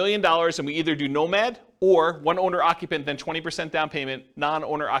started with $1 million, and we either do nomad or one owner occupant, then 20% down payment,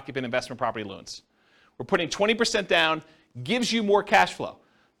 non-owner occupant investment property loans. We're putting 20% down, gives you more cash flow.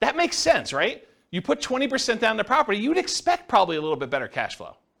 That makes sense, right? You put 20% down the property, you would expect probably a little bit better cash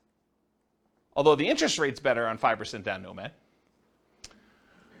flow. Although the interest rate's better on 5% down nomad.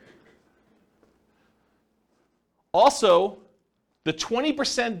 Also, the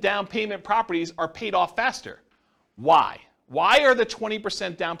 20% down payment properties are paid off faster. Why? Why are the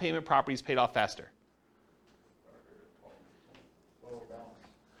 20% down payment properties paid off faster?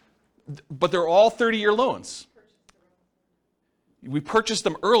 But they're all 30-year loans. We purchased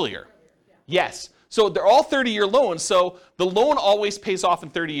them earlier. Yes. So they're all 30-year loans, so the loan always pays off in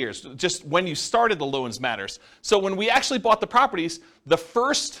 30 years. Just when you started the loans matters. So when we actually bought the properties,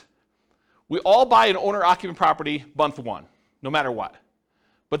 we all buy an owner-occupant property month 1, no matter what.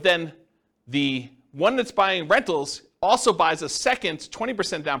 But then the one that's buying rentals also buys a second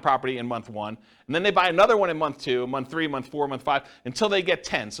 20% down property in month 1, and then they buy another one in month 2, month 3, month 4, month 5, until they get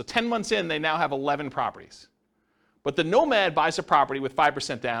 10. So 10 months in, they now have 11 properties. But the nomad buys a property with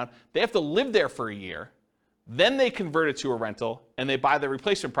 5% down. They have to live there for a year. Then they convert it to a rental, and they buy the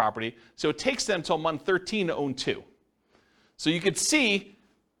replacement property. So it takes them until month 13 to own 2. So you could see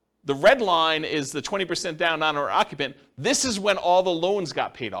the red line is the 20% down non-owner occupant. This is when all the loans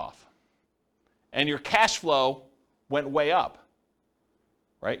got paid off. And your cash flow went way up.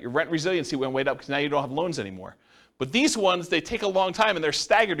 Right? Your rent resiliency went way up because now you don't have loans anymore. But these ones, they take a long time, and they're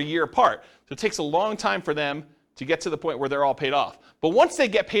staggered a year apart. So it takes a long time for them to get to the point where they're all paid off. But once they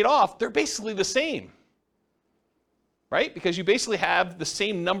get paid off, they're basically the same. right? Because you basically have the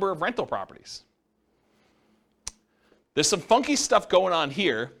same number of rental properties. There's some funky stuff going on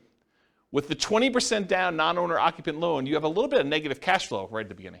here. With the 20% down non-owner occupant loan, you have a little bit of negative cash flow right at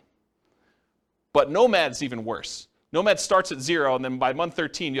the beginning. But Nomad's even worse. Nomad starts at 0, and then by month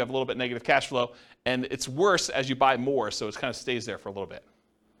 13, you have a little bit negative cash flow, and it's worse as you buy more, so it kind of stays there for a little bit.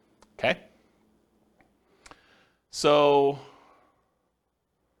 Okay? So,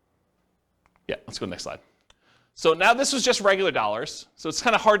 yeah, let's go to the next slide. So now this was just regular dollars, so it's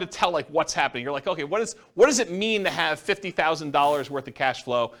kind of hard to tell like what's happening. You're like, okay, what does it mean to have $50,000 worth of cash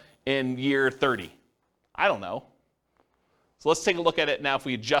flow in year 30? I don't know. So let's take a look at it now if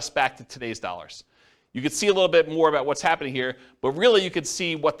we adjust back to today's dollars. You can see a little bit more about what's happening here, but really you could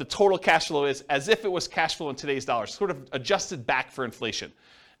see what the total cash flow is as if it was cash flow in today's dollars, sort of adjusted back for inflation.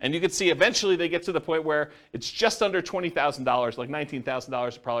 And you can see eventually they get to the point where it's just under $20,000, like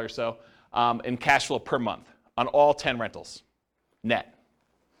 $19,000 probably or so, in cash flow per month on all 10 rentals, net.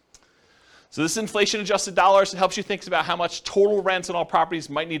 So this inflation adjusted dollars. It helps you think about how much total rents on all properties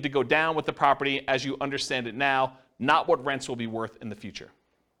might need to go down with the property as you understand it now, not what rents will be worth in the future.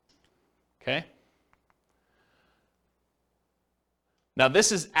 Okay? Now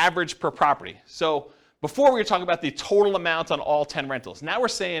this is average per property. So before we were talking about the total amount on all 10 rentals. Now we're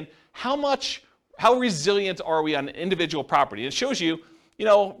saying how resilient are we on an individual property? It shows you,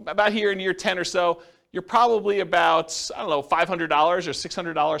 about here in year 10 or so, you're probably about, $500 or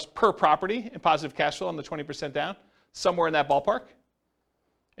 $600 per property in positive cash flow on the 20% down, somewhere in that ballpark.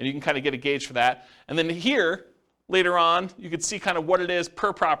 And you can kind of get a gauge for that. And then here, later on, you can see kind of what it is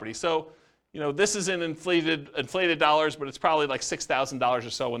per property. So, this is in inflated dollars, but it's probably like $6,000 or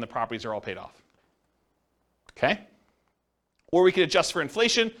so when the properties are all paid off. Okay? Or we could adjust for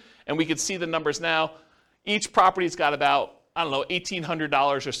inflation, and we could see the numbers now. Each property's got about,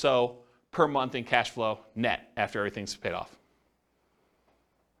 $1,800 or so per month in cash flow net after everything's paid off.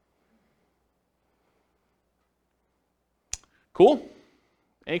 Cool?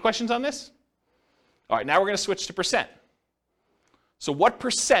 Any questions on this? All right, now we're going to switch to percent. So what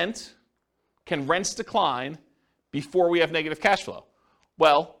percent can rents decline before we have negative cash flow?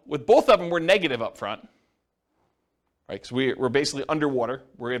 Well, with both of them, we're negative up front, right? Because we're basically underwater.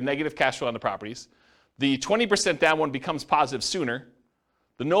 We have negative cash flow on the properties. The 20% down one becomes positive sooner.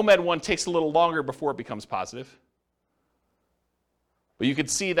 The Nomad one takes a little longer before it becomes positive. But you can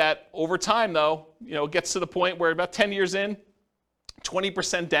see that over time, though, it gets to the point where about 10 years in,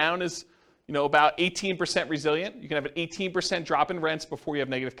 20% down is, about 18% resilient. You can have an 18% drop in rents before you have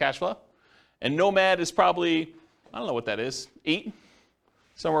negative cash flow. And Nomad is probably, I don't know what that is, 8,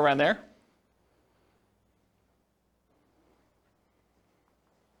 somewhere around there.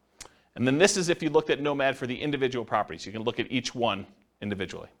 And then this is if you looked at Nomad for the individual properties. You can look at each one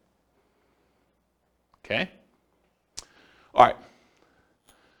individually. Okay? All right.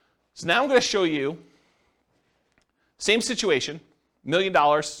 So now I'm going to show you, same situation, $1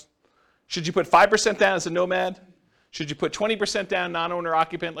 million. Should you put 5% down as a Nomad? Should you put 20% down non-owner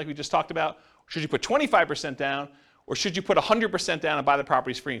occupant like we just talked about? Should you put 25% down? Or should you put 100% down and buy the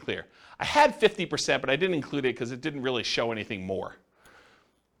properties free and clear? I had 50%, but I didn't include it because it didn't really show anything more.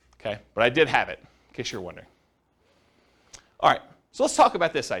 Okay, but I did have it, in case you're wondering. All right, so let's talk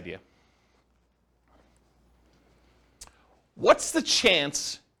about this idea. What's the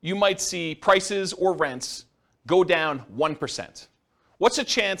chance you might see prices or rents go down 1%? What's the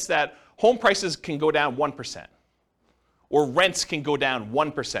chance that home prices can go down 1%? Or rents can go down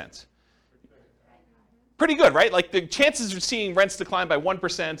 1%? Pretty good, right? Like the chances of seeing rents decline by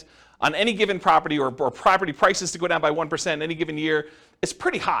 1% on any given property or property prices to go down by 1% in any given year is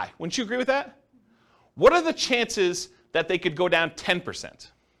pretty high. Wouldn't you agree with that? What are the chances that they could go down 10%?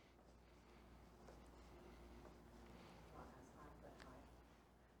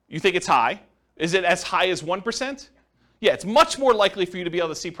 You think it's high? Is it as high as 1%? Yeah, it's much more likely for you to be able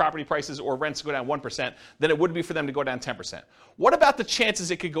to see property prices or rents go down 1% than it would be for them to go down 10%. What about the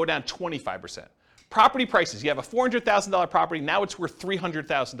chances it could go down 25%? Property prices, you have a $400,000 property, now it's worth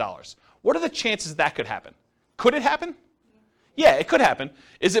 $300,000. What are the chances that could happen? Could it happen? Yeah, it could happen.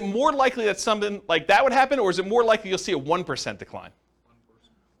 Is it more likely that something like that would happen, or is it more likely you'll see a 1% decline?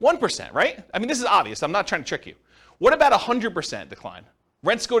 1%, right? I mean, this is obvious. I'm not trying to trick you. What about a 100% decline?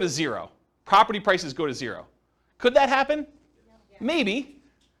 Rents go to 0. Property prices go to 0. Could that happen? Maybe.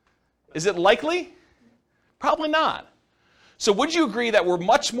 Is it likely? Probably not. So would you agree that we're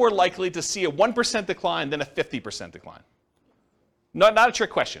much more likely to see a 1% decline than a 50% decline? Not a trick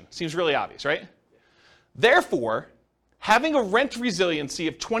question. Seems really obvious, right? Therefore, having a rent resiliency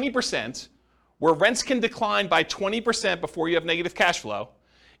of 20%, where rents can decline by 20% before you have negative cash flow,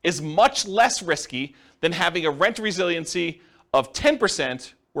 is much less risky than having a rent resiliency of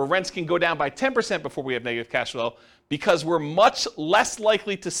 10%, where rents can go down by 10% before we have negative cash flow, because we're much less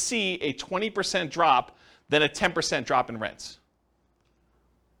likely to see a 20% drop than a 10% drop in rents.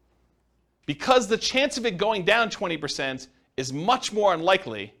 Because the chance of it going down 20% is much more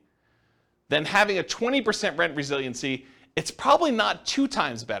unlikely than having a 20% rent resiliency, it's probably not 2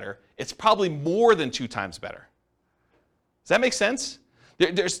 times better. It's probably more than 2 times better. Does that make sense?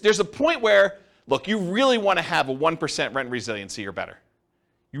 There's a point where, look, you really want to have a 1% rent resiliency or better.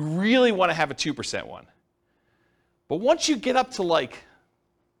 You really want to have a 2% one. But once you get up to like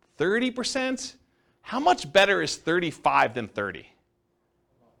 30%, how much better is 35 than 30?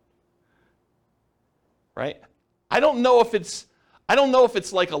 Right? I don't know if it's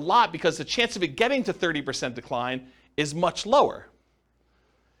like a lot, because the chance of it getting to 30% decline is much lower.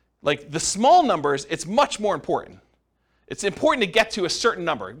 Like the small numbers, it's much more important. It's important to get to a certain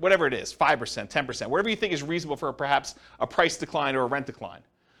number, whatever it is, 5%, 10%, whatever you think is reasonable for perhaps a price decline or a rent decline.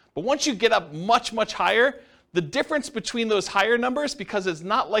 But once you get up much, much higher, the difference between those higher numbers, because it's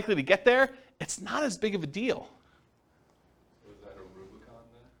not likely to get there, it's not as big of a deal. So is that a Rubicon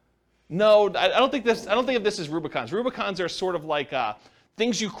then? No, I don't think of this as Rubicons. Rubicons are sort of like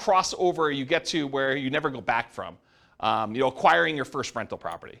things you cross over, you get to where you never go back from. Acquiring your first rental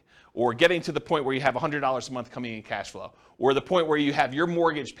property, or getting to the point where you have $100 a month coming in cash flow, or the point where you have your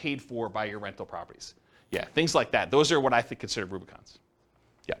mortgage paid for by your rental properties. Yeah, things like that. Those are what I think considered Rubicons.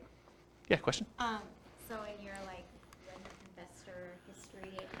 Yeah. Yeah, question? So in your rent investor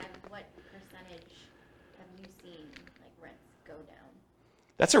history, what percentage have you seen rents go down?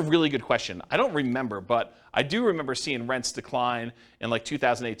 That's a really good question. I don't remember, but I do remember seeing rents decline in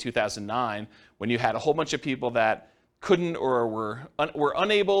 2008, 2009, when you had a whole bunch of people that couldn't or were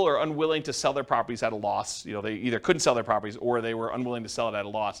unable or unwilling to sell their properties at a loss. They either couldn't sell their properties or they were unwilling to sell it at a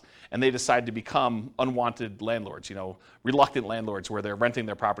loss, and they decided to become unwanted landlords, reluctant landlords where they're renting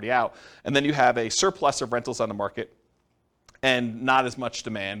their property out. And then you have a surplus of rentals on the market and not as much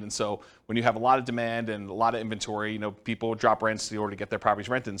demand. And so when you have a lot of demand and a lot of inventory, people drop rents in order to get their properties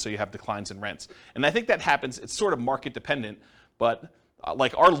rented, and so you have declines in rents. And I think that happens, it's sort of market dependent, but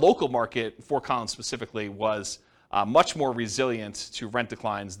like our local market, Fort Collins specifically, was much more resilient to rent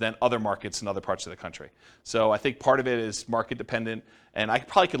declines than other markets in other parts of the country. So I think part of it is market dependent, and I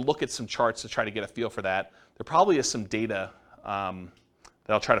probably could look at some charts to try to get a feel for that. There probably is some data that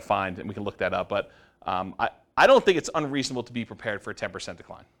I'll try to find, and we can look that up. But I don't think it's unreasonable to be prepared for a 10%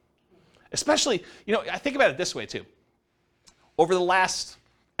 decline. Especially, I think about it this way too. Over the last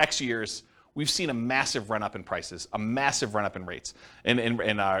X years, we've seen a massive run up in prices, a massive run up in rates, in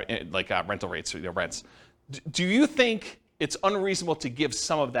rental rates, rents. Do you think it's unreasonable to give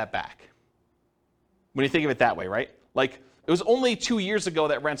some of that back? When you think of it that way, right? Like, it was only 2 years ago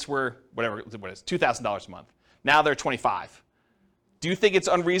that rents were, $2,000 a month. Now they're $25. Do you think it's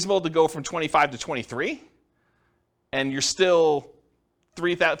unreasonable to go from 25 to 23? And you're still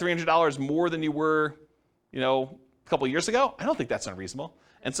 $300 more than you were, a couple of years ago? I don't think that's unreasonable.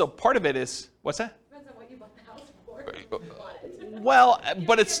 And so part of it is, what's that? Depends on what you bought the house for. Well,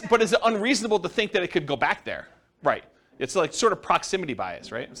 but is it unreasonable to think that it could go back there? Right. It's like sort of proximity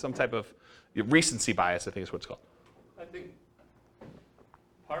bias, right? Some type of recency bias, I think is what it's called. I think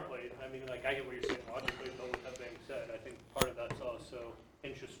partly, I get what you're saying logically, but with that being said, I think part of that's also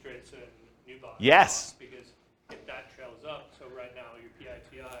interest rates and new bond Yes. costs, because if that trails up, so right now your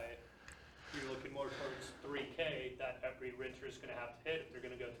PITI, you're looking more towards 3K that every renter is going to have to hit if they're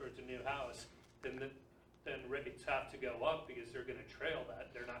going to go towards a new house, then rates have to go up because they're going to trail that.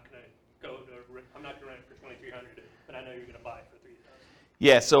 They're not going to I'm not going to rent it for $2,300, but I know you're going to buy it for $3,000.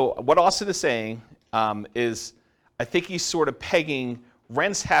 Yeah, so what Austin is saying is I think he's sort of pegging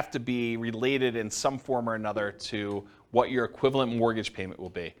rents have to be related in some form or another to what your equivalent mortgage payment will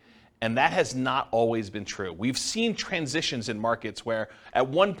be. And that has not always been true. We've seen transitions in markets where at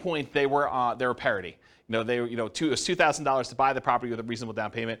one point they were parity. It was $2,000 to buy the property with a reasonable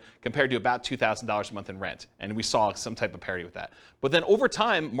down payment compared to about $2,000 a month in rent. And we saw some type of parity with that. But then over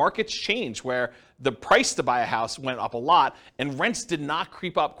time, markets changed where the price to buy a house went up a lot and rents did not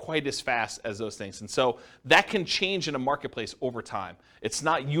creep up quite as fast as those things. And so that can change in a marketplace over time. It's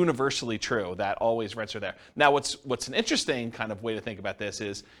not universally true that always rents are there. Now, what's an interesting kind of way to think about this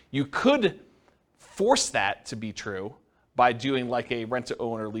is you could force that to be true by doing like a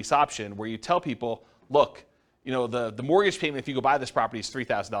rent-to-own or lease option where you tell people, look, the mortgage payment if you go buy this property is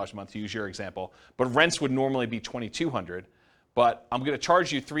 $3,000 a month, to use your example, but rents would normally be $2,200. But I'm going to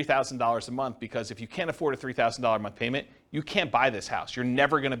charge you $3,000 a month because if you can't afford a $3,000 a month payment, you can't buy this house. You're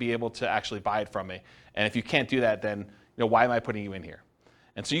never going to be able to actually buy it from me. And if you can't do that, then why am I putting you in here?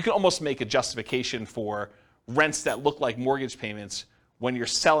 And so you can almost make a justification for rents that look like mortgage payments when you're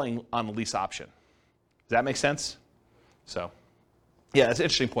selling on the lease option. Does that make sense? So, yeah, that's an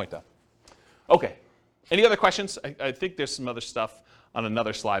interesting point, though. Okay. Any other questions? I think there's some other stuff on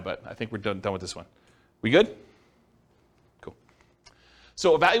another slide, but I think we're done with this one. We good? Cool.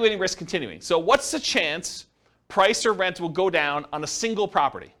 So evaluating risk continuing. So what's the chance price or rent will go down on a single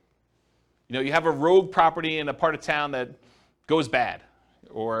property? You know, you have a rogue property in a part of town that goes bad,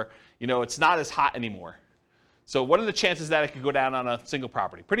 or, you know, it's not as hot anymore. So what are the chances that it could go down on a single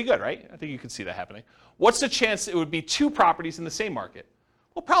property? Pretty good, right? I think you could see that happening. What's the chance it would be two properties in the same market?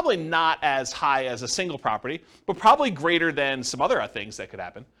 Well, probably not as high as a single property, but probably greater than some other things that could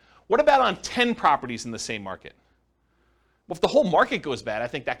happen. What about on 10 properties in the same market? Well, if the whole market goes bad, I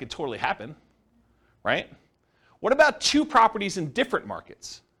think that could totally happen, right? What about two properties in different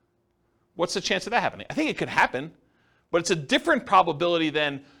markets? What's the chance of that happening? I think it could happen, but it's a different probability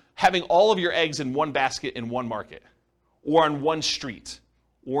than having all of your eggs in one basket in one market, or on one street,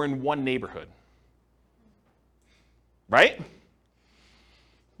 or in one neighborhood. Right?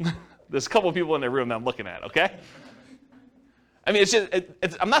 There's a couple of people in the room that I'm looking at, okay? I mean,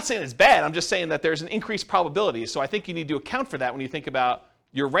 I'm not saying it's bad, I'm just saying that there's an increased probability, so I think you need to account for that when you think about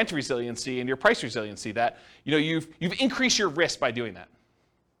your rent resiliency and your price resiliency, that, you know, you've increased your risk by doing that.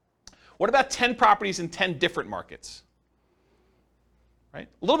 What about 10 properties in 10 different markets? Right?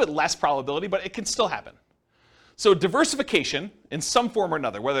 A little bit less probability, but it can still happen. So diversification in some form or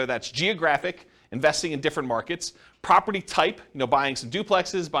another, whether that's geographic, investing in different markets, property type, you know, buying some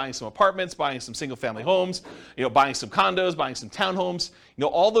duplexes, buying some apartments, buying some single-family homes, you know, buying some condos, buying some townhomes, you know,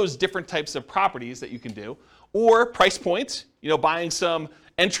 all those different types of properties that you can do, or price points, you know, buying some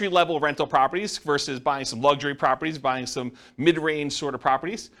entry-level rental properties versus buying some luxury properties, buying some mid-range sort of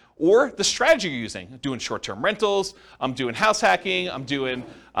properties, or the strategy you're using. I'm doing short-term rentals, I'm doing house hacking, I'm doing you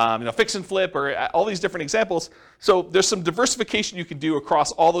know, fix and flip, or all these different examples. So there's some diversification you can do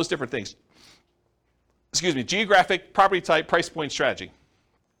across all those different things. Excuse me, geographic, property type, price point, strategy.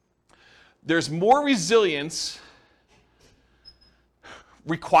 There's more resilience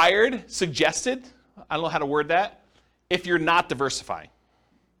required, suggested, I don't know how to word that, if you're not diversifying,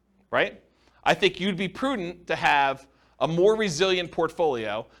 right? I think you'd be prudent to have a more resilient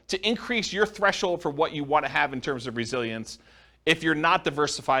portfolio to increase your threshold for what you want to have in terms of resilience if you're not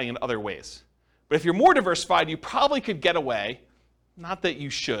diversifying in other ways. But if you're more diversified, you probably could get away, not that you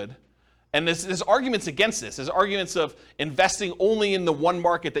should, and there's arguments against this. There's arguments of investing only in the one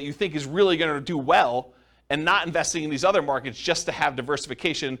market that you think is really going to do well and not investing in these other markets just to have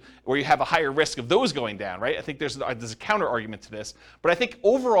diversification where you have a higher risk of those going down, right? I think there's a counter argument to this. But I think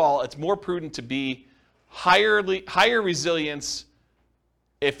overall, it's more prudent to be higher resilience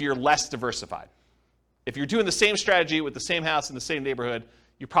if you're less diversified. If you're doing the same strategy with the same house in the same neighborhood,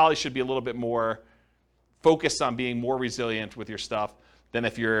 you probably should be a little bit more focused on being more resilient with your stuff than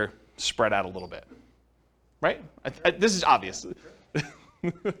if you're spread out a little bit, right? This is obvious.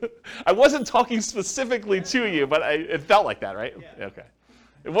 I wasn't talking specifically to you, but it felt like that, right? Yeah. Okay.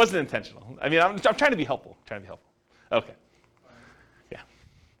 It wasn't intentional. I mean, I'm trying to be helpful. Okay. Yeah.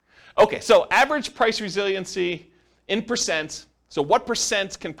 Okay, so average price resiliency in percent. So what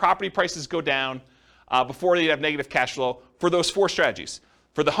percent can property prices go down before you have negative cash flow for those four strategies?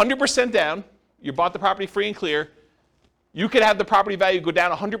 For the 100% down, you bought the property free and clear, you could have the property value go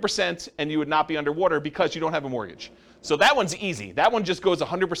down 100% and you would not be underwater because you don't have a mortgage. So that one's easy. That one just goes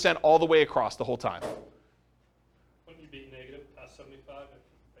 100% all the way across the whole time. Wouldn't you be negative past 75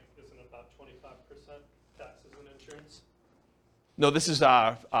 if isn't about 25% taxes and insurance? No, this is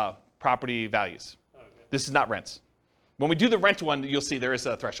property values. Okay. This is not rents. When we do the rent one, you'll see there is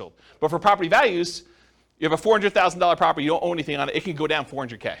a threshold. But for property values, you have a $400,000 property, you don't own anything on it, it can go down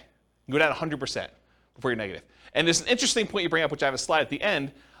 400K. It can go down 100% before you're negative. And there's an interesting point you bring up, which I have a slide at the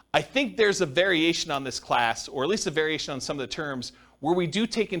end. I think there's a variation on this class, or at least a variation on some of the terms, where we do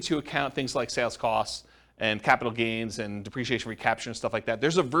take into account things like sales costs and capital gains and depreciation recapture and stuff like that.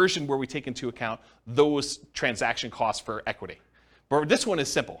 There's a version where we take into account those transaction costs for equity. But this one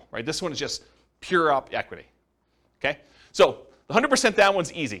is simple, right? This one is just pure up equity, okay? So the 100% down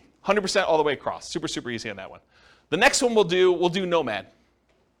one's easy. 100% all the way across. Super, super easy on that one. The next one we'll do Nomad.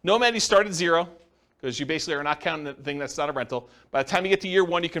 Nomad, you start at 0. Because you basically are not counting the thing that's not a rental. By the time you get to year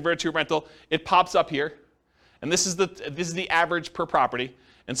 1, you convert it to a rental. It pops up here. And this is the average per property.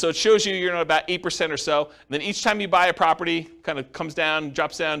 And so it shows you you're at about 8% or so. And then each time you buy a property, kind of comes down,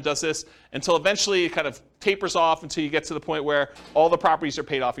 drops down, does this, until eventually it kind of tapers off until you get to the point where all the properties are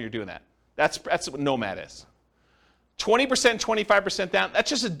paid off and you're doing that. That's what Nomad is. 20%, 25% down, that's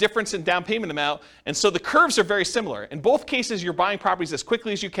just a difference in down payment amount. And so the curves are very similar. In both cases, you're buying properties as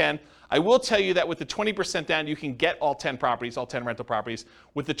quickly as you can. I will tell you that with the 20% down, you can get all 10 properties, all 10 rental properties.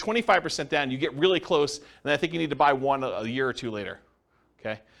 With the 25% down, you get really close, and I think you need to buy one a year or two later.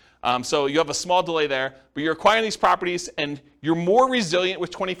 Okay? So you have a small delay there, but you're acquiring these properties, and you're more resilient with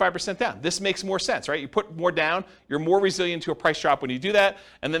 25% down. This makes more sense, right? You put more down, you're more resilient to a price drop when you do that,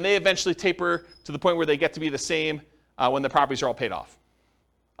 and then they eventually taper to the point where they get to be the same when the properties are all paid off.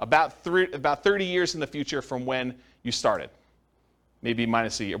 About 30 years in the future from when you started. Maybe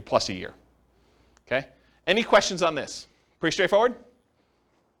minus a year, plus a year. Okay? Any questions on this? Pretty straightforward?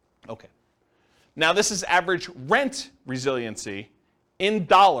 Okay. Now this is average rent resiliency in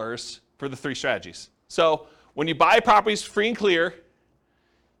dollars for the three strategies. So when you buy properties free and clear,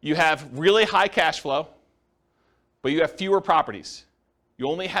 you have really high cash flow, but you have fewer properties. You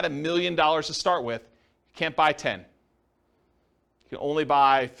only had $1 million to start with. You can't buy 10. You can only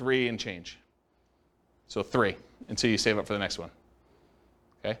buy 3 and change. So 3 until you save up for the next one.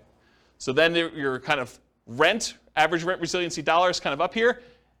 Okay? So then your kind of average rent resiliency dollars kind of up here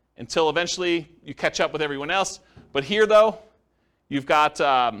until eventually you catch up with everyone else. But here though, you've got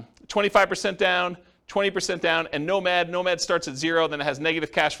 25% down, 20% down, and Nomad. Nomad starts at 0, then it has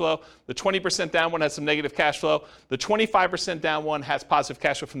negative cash flow. The 20% down one has some negative cash flow. The 25% down one has positive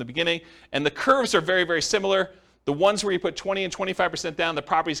cash flow from the beginning. And the curves are very, very similar. The ones where you put 20 and 25% down, the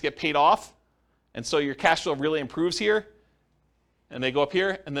properties get paid off. And so your cash flow really improves here. And they go up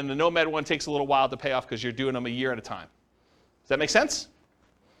here. And then the Nomad one takes a little while to pay off because you're doing them a year at a time. Does that make sense?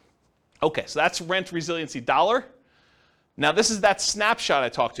 Okay, so that's rent resiliency dollar. Now this is that snapshot I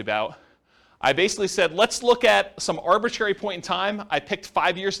talked about. I basically said, let's look at some arbitrary point in time. I picked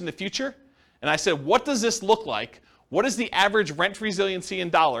 5 years in the future. And I said, what does this look like? What is the average rent resiliency in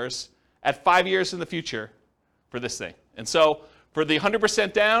dollars at 5 years in the future for this thing? And so for the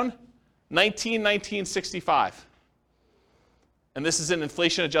 100% down, 1965. And this is in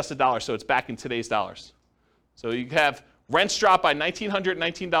inflation adjusted dollars, so it's back in today's dollars. So you have rents drop by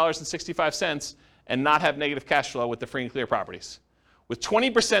 $1,919.65 and not have negative cash flow with the free and clear properties. With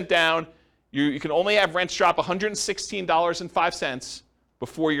 20% down, you can only have rents drop $116.05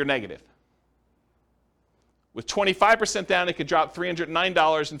 before you're negative. With 25% down, it could drop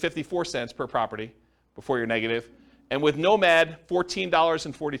 $309.54 per property before you're negative. And with Nomad,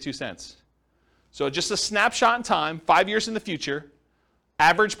 $14.42. So just a snapshot in time, 5 years in the future,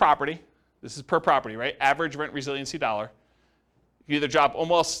 average property, this is per property, right? Average rent resiliency dollar. You either drop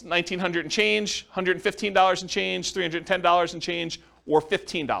almost $1,900 and change, $115 and change, $310 and change, or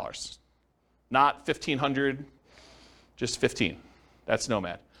 $15. Not $1,500, just 15. That's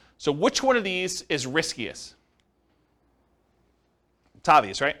Nomad. So which one of these is riskiest? It's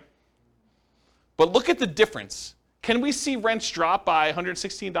obvious, right? But look at the difference. Can we see rents drop by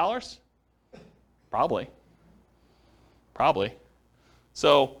 $116? Probably.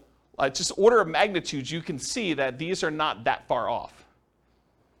 So just order of magnitude, you can see that these are not that far off.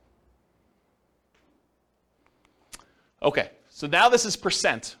 Okay, so now this is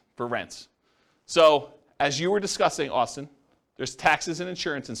percent for rents. So as you were discussing, Austin, there's taxes and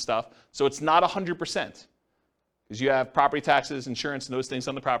insurance and stuff, so it's not 100%. Because you have property taxes, insurance, and those things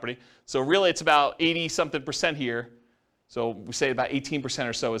on the property. So really it's about 80-something% here. So we say about 18%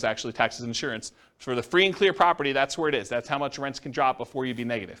 or so is actually taxes and insurance. For the free and clear property, that's where it is. That's how much rents can drop before you be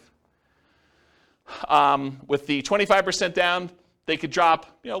negative. With the 25% down, they could drop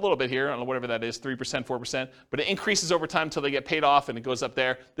a little bit here, I don't know, whatever that is, 3%, 4%, but it increases over time until they get paid off and it goes up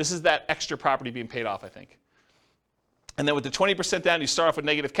there. This is that extra property being paid off, I think. And then with the 20% down, you start off with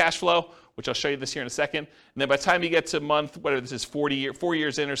negative cash flow, which I'll show you this here in a second. And then by the time you get to month, whatever this is, 4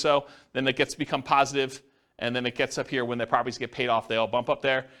 years in or so, then it gets to become positive. And then it gets up here when the properties get paid off, they all bump up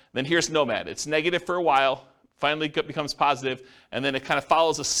there. And then here's Nomad. It's negative for a while, finally becomes positive, and then it kind of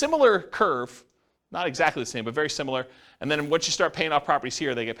follows a similar curve, not exactly the same, but very similar. And then once you start paying off properties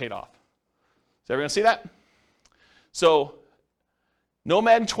here, they get paid off. Does everyone see that? So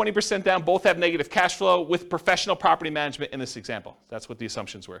Nomad and 20% down both have negative cash flow with professional property management in this example. That's what the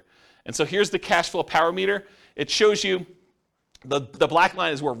assumptions were. And so here's the cash flow power meter. It shows you, the black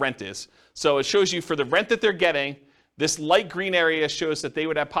line is where rent is. So it shows you for the rent that they're getting, this light green area shows that they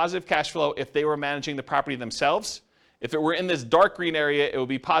would have positive cash flow if they were managing the property themselves. If it were in this dark green area, it would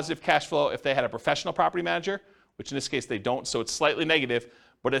be positive cash flow if they had a professional property manager, which in this case they don't, so it's slightly negative,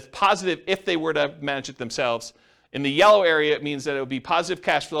 but it's positive if they were to manage it themselves. In the yellow area, it means that it would be positive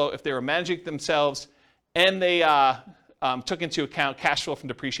cash flow if they were managing it themselves and they took into account cash flow from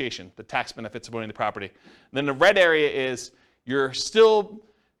depreciation, the tax benefits of owning the property. And then the red area is you're still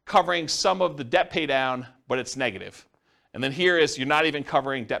covering some of the debt pay down, but it's negative. And then here is you're not even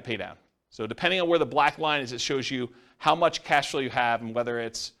covering debt pay down. So depending on where the black line is, it shows you how much cash flow you have and whether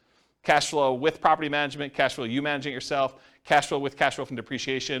it's cash flow with property management, cash flow you managing it yourself, cash flow with cash flow from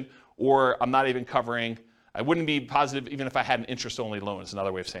depreciation, or I'm not even covering, I wouldn't be positive even if I had an interest-only loan is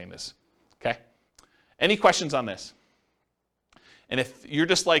another way of saying this, okay? Any questions on this? And if you're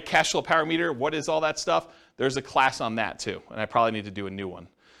just like cash flow power meter, what is all that stuff? There's a class on that too, and I probably need to do a new one.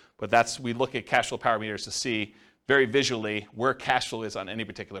 But we look at cash flow power meters to see very visually where cash flow is on any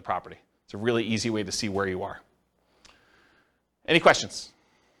particular property. It's a really easy way to see where you are. Any questions?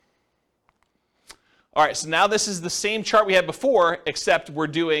 All right, so now this is the same chart we had before, except we're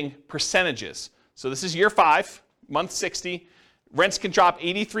doing percentages. So this is year 5, month 60. Rents can drop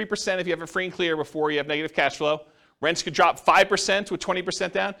 83% if you have it free and clear before you have negative cash flow. Rents could drop 5% with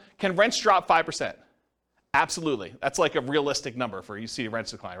 20% down. Can rents drop 5%? Absolutely. That's like a realistic number for you see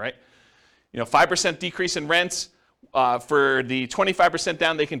rents decline, right? 5% decrease in rents. For the 25%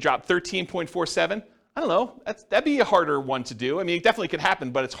 down, they can drop 13.47. I don't know. That'd be a harder one to do. I mean, it definitely could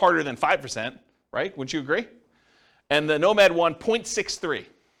happen, but it's harder than 5%, right? Wouldn't you agree? And the Nomad one, 0.63.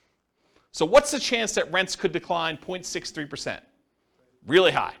 So what's the chance that rents could decline 0.63%?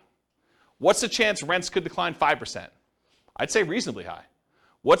 Really high. What's the chance rents could decline 5%? I'd say reasonably high.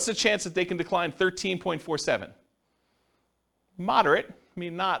 What's the chance that they can decline 13.47? Moderate. I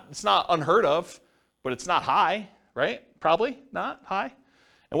mean, it's not unheard of, but it's not high, right? Probably not high.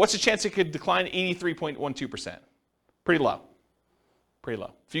 And what's the chance it could decline 83.12%? Pretty low. Pretty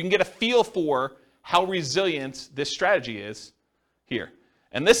low. So you can get a feel for how resilient this strategy is here.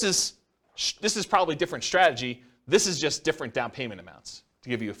 And this is probably different strategy. This is just different down payment amounts to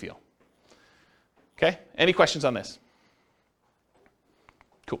give you a feel. Okay? Any questions on this?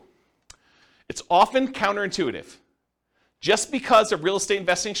 Cool. It's often counterintuitive. Just because a real estate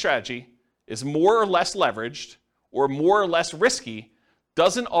investing strategy is more or less leveraged or more or less risky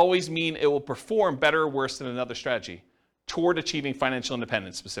doesn't always mean it will perform better or worse than another strategy toward achieving financial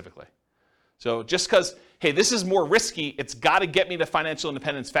independence specifically. So just because, hey, this is more risky, it's got to get me to financial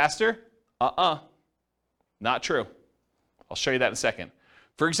independence faster? Not true. I'll show you that in a second.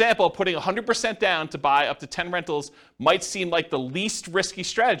 For example, putting 100% down to buy up to 10 rentals might seem like the least risky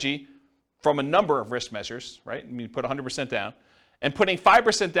strategy from a number of risk measures, right? I mean, put 100% down. And putting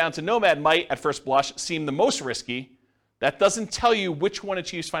 5% down to Nomad might, at first blush, seem the most risky. That doesn't tell you which one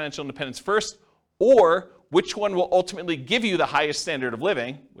achieves financial independence first or which one will ultimately give you the highest standard of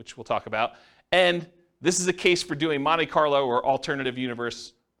living, which we'll talk about. And this is a case for doing Monte Carlo or alternative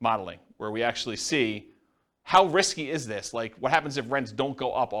universe modeling, where we actually see how risky is this? Like, what happens if rents don't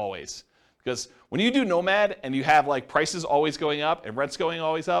go up always? Because when you do Nomad and you have like prices always going up and rents going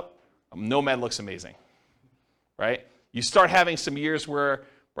always up, Nomad looks amazing, right? You start having some years where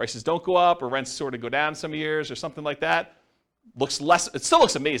prices don't go up or rents sort of go down some years or something like that. It still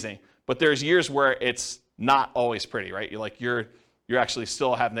looks amazing, but there's years where it's not always pretty, right? You're actually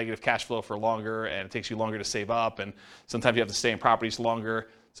still have negative cash flow for longer and it takes you longer to save up and sometimes you have to stay in properties longer.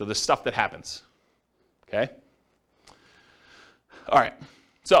 So there's stuff that happens, okay? All right,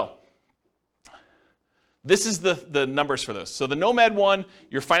 so this is the numbers for those. So the Nomad one,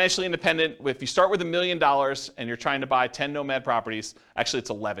 you're financially independent. If you start with $1 million and you're trying to buy 10 Nomad properties, actually it's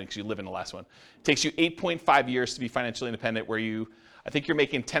 11 because you live in the last one. It takes you 8.5 years to be financially independent where I think you're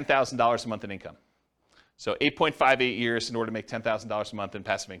making $10,000 a month in income. So 8.58 years in order to make $10,000 a month in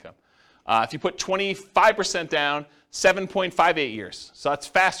passive income. If you put 25% down, 7.58 years. So that's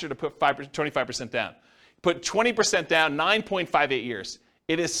faster to put 25% down. Put 20% down, 9.58 years.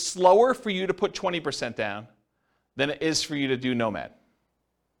 It is slower for you to put 20% down than it is for you to do Nomad.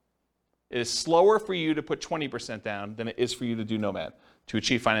 It is slower for you to put 20% down than it is for you to do Nomad to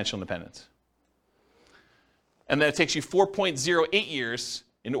achieve financial independence. And then it takes you 4.08 years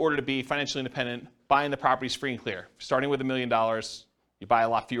in order to be financially independent, buying the properties free and clear. Starting with $1 million, you buy a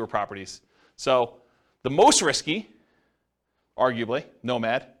lot fewer properties. So the most risky, arguably,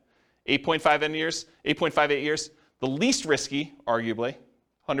 Nomad, 8.58 years. The least risky, arguably,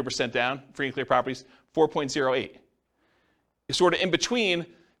 100% down, free and clear properties, 4.08. It's sort of in between.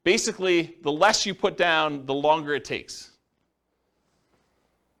 Basically, the less you put down, the longer it takes.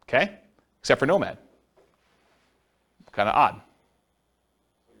 Okay? Except for Nomad. Kind of odd.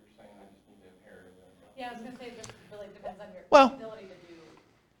 So you're saying I just need to inherit it? Yeah, I was going to say, it just really depends on your Well, ability to do.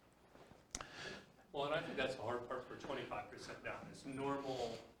 Well, and I think that's the hard part for 25% down. Is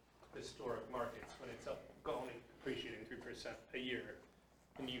normal historic markets, when it's up, only appreciating 3% a year,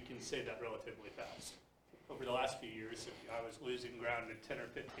 and you can say that relatively fast. Over the last few years, if I was losing ground at 10 or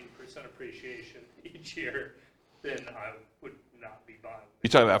 15% appreciation each year, then I would not be buying. You're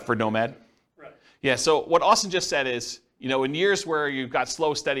talking about for Nomad? Right. Yeah, so what Austin just said is, in years where you've got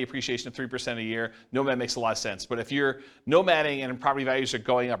slow, steady appreciation of 3% a year, Nomad makes a lot of sense. But if you're nomading and property values are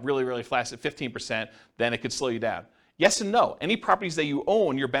going up really, really fast at 15%, then it could slow you down. Yes and no. Any properties that you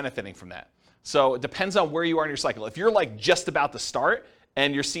own, you're benefiting from that. So it depends on where you are in your cycle. If you're like just about to start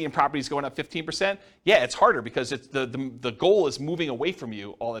and you're seeing properties going up 15%, yeah, it's harder because it's the goal is moving away from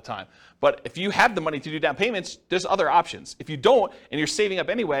you all the time. But if you have the money to do down payments, there's other options. If you don't and you're saving up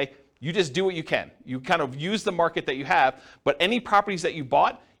anyway, you just do what you can. You kind of use the market that you have, but any properties that you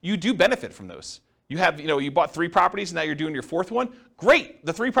bought, you do benefit from those. You have, you bought 3 properties and now you're doing your 4th one. Great,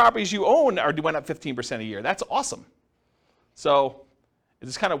 the 3 properties you own went up 15% a year. That's awesome. So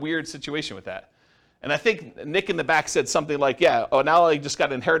it's kind of weird situation with that. And I think Nick in the back said something like, yeah, now I just got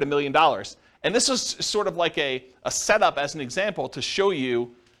to inherit $1 million. And this was sort of like a setup as an example to show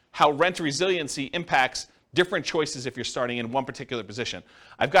you how rent resiliency impacts different choices if you're starting in one particular position.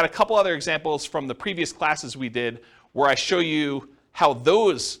 I've got a couple other examples from the previous classes we did where I show you how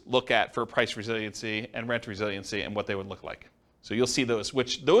those look at for price resiliency and rent resiliency and what they would look like. So you'll see those,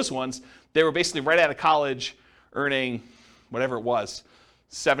 which those ones, they were basically right out of college earning whatever it was,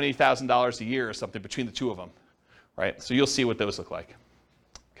 $70,000 a year or something between the two of them, right? So you'll see what those look like.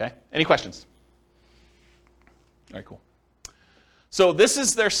 Okay, any questions? All right, cool. So this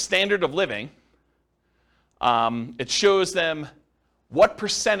is their standard of living. It shows them what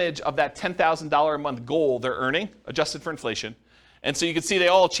percentage of that $10,000 a month goal they're earning, adjusted for inflation. And so you can see they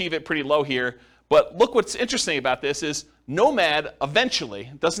all achieve it pretty low here. But look what's interesting about this is Nomad eventually,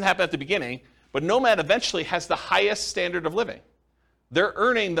 it doesn't happen at the beginning, but Nomad eventually has the highest standard of living. They're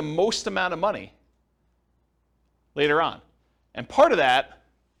earning the most amount of money later on. And part of that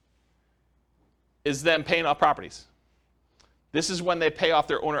is them paying off properties. This is when they pay off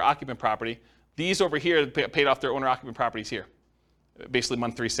their owner-occupant property. These over here paid off their owner-occupant properties here. Basically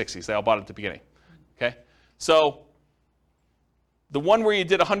month 360s. They all bought it at the beginning. Okay? So the one where you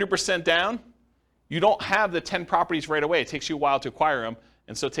did 100% down, you don't have the 10 properties right away. It takes you a while to acquire them,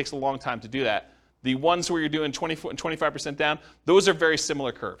 and so it takes a long time to do that. The ones where you're doing 25% down, those are very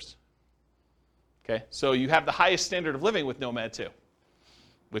similar curves. Okay? So you have the highest standard of living with Nomad too,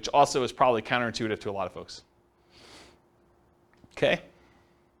 which also is probably counterintuitive to a lot of folks. Okay?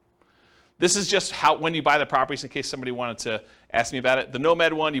 This is just how when you buy the properties in case somebody wanted to ask me about it. The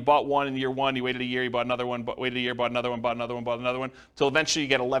Nomad one, you bought one in year 1, you waited a year, you bought another one, waited a year, bought another one, bought another one, bought another one, until eventually you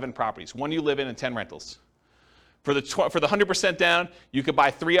get 11 properties. 1 you live in and 10 rentals. For the 100% down, you could buy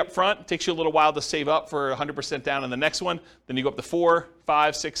 3 up front. It takes you a little while to save up for 100% down in the next one. Then you go up to 4,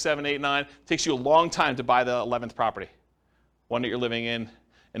 5, 6, 7, 8, 9. It takes you a long time to buy the 11th property, one that you're living in.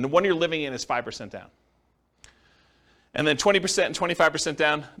 And the one you're living in is 5% down. And then 20% and 25%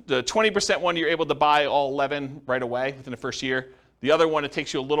 down. The 20% one, you're able to buy all 11 right away within the first year. The other one, it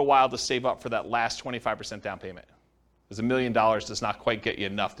takes you a little while to save up for that last 25% down payment. Because $1 million does not quite get you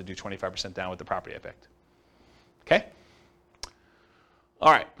enough to do 25% down with the property I picked. Okay?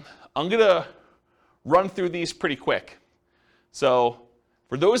 All right. I'm going to run through these pretty quick. So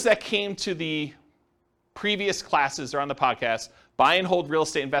for those that came to the previous classes or on the podcast, buy and hold real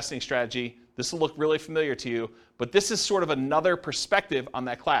estate investing strategy, this will look really familiar to you, but this is sort of another perspective on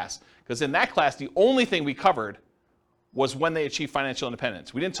that class. Because in that class, the only thing we covered was when they achieve financial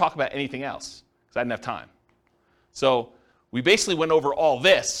independence. We didn't talk about anything else because I didn't have time. So we basically went over all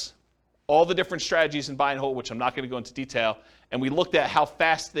this, all the different strategies in buy and hold, which I'm not going to go into detail, and we looked at how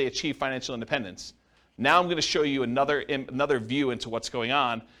fast they achieve financial independence. Now I'm going to show you another view into what's going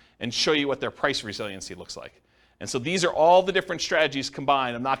on and show you what their price resiliency looks like. And so these are all the different strategies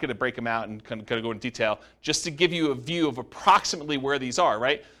combined. I'm not going to break them out and kind of go into detail, just to give you a view of approximately where these are,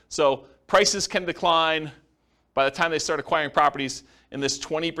 right? So prices can decline by the time they start acquiring properties in this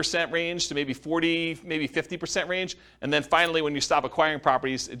 20% range to maybe 40, maybe 50% range. And then finally, when you stop acquiring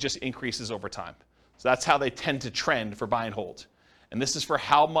properties, it just increases over time. So that's how they tend to trend for buy and hold. And this is for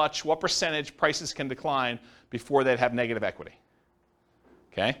what percentage prices can decline before they'd have negative equity.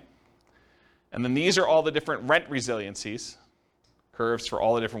 Okay? And then these are all the different rent resiliencies, curves for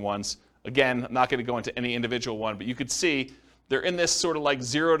all the different ones. Again, I'm not going to go into any individual one, but you could see they're in this sort of like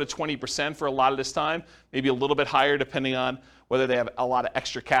 0 to 20% for a lot of this time, maybe a little bit higher depending on whether they have a lot of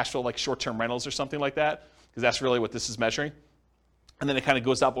extra cash flow like short-term rentals or something like that, because that's really what this is measuring. And then it kind of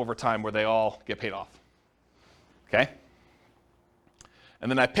goes up over time where they all get paid off. Okay?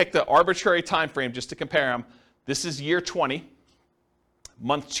 And then I picked an arbitrary time frame just to compare them. This is year 20,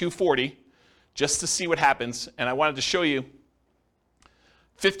 month 240, just to see what happens. And I wanted to show you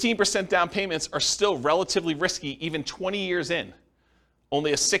 15% down payments are still relatively risky even 20 years in.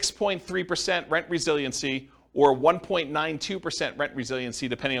 Only a 6.3% rent resiliency or 1.92% rent resiliency,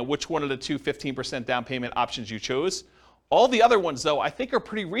 depending on which one of the two 15% down payment options you chose. All the other ones, though, I think are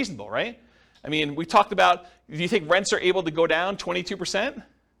pretty reasonable, right? I mean, we talked about, do you think rents are able to go down 22%?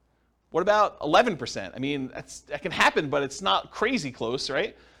 What about 11%? I mean, that can happen, but it's not crazy close,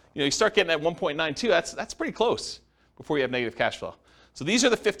 right? You start getting at 1.92, that's pretty close before you have negative cash flow. So these are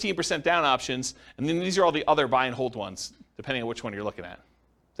the 15% down options, and then these are all the other buy and hold ones, depending on which one you're looking at.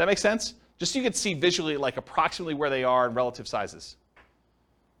 Does that make sense? Just so you can see visually like approximately where they are in relative sizes.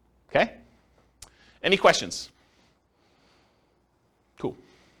 Okay? Any questions? Cool.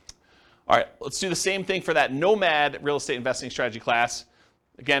 All right, let's do the same thing for that Nomad real estate investing strategy class.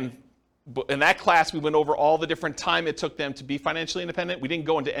 Again, in that class, we went over all the different time it took them to be financially independent. We didn't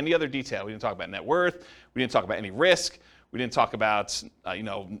go into any other detail. We didn't talk about net worth. We didn't talk about any risk. We didn't talk about,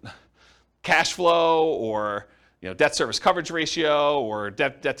 cash flow or, debt service coverage ratio or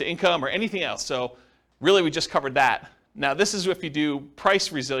debt to income or anything else. So really, we just covered that. Now, this is if you do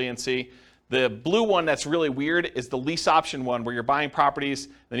price resiliency. The blue one that's really weird is the lease option one where you're buying properties,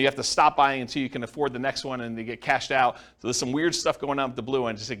 then you have to stop buying until you can afford the next one and they get cashed out. So there's some weird stuff going on with the blue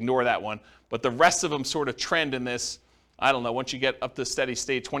one, just ignore that one. But the rest of them sort of trend in this, I don't know, once you get up to steady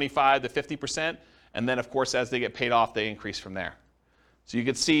state, 25 to 50%, and then of course as they get paid off, they increase from there. So you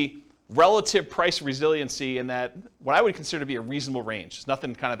could see relative price resiliency in that, what I would consider to be a reasonable range. There's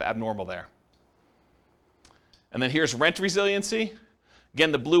nothing kind of abnormal there. And then here's rent resiliency.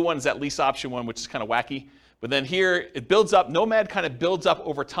 Again, the blue one is that lease option one, which is kind of wacky. But then here, it builds up. Nomad kind of builds up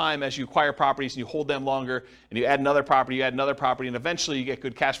over time as you acquire properties and you hold them longer, and you add another property, and eventually you get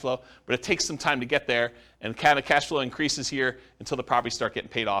good cash flow. But it takes some time to get there, and kind of cash flow increases here until the properties start getting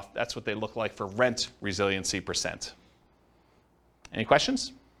paid off. That's what they look like for rent resiliency percent. Any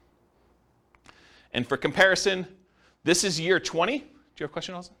questions? And for comparison, this is year 20. Do you have a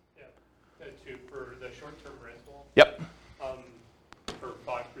question, Austin? Yeah, for the short-term rental. Yep. For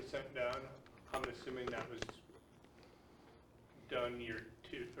 5% down, I'm assuming that was done year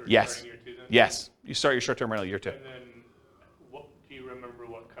 2 or Yes. starting year 2 then? Yes. You start your short-term rental year 2. And then, do you remember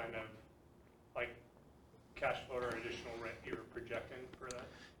what kind of cash flow or additional rent you were projecting for that?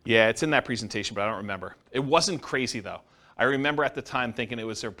 Yeah, it's in that presentation, but I don't remember. It wasn't crazy though. I remember at the time thinking it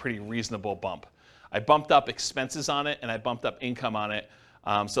was a pretty reasonable bump. I bumped up expenses on it and I bumped up income on it.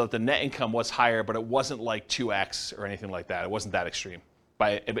 So that the net income was higher, but it wasn't like 2x or anything like that. It wasn't that extreme.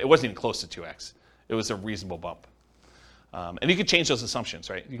 It wasn't even close to 2x. It was a reasonable bump. And you could change those assumptions,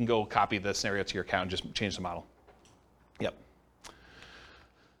 right? You can go copy the scenario to your account and just change the model. Yep.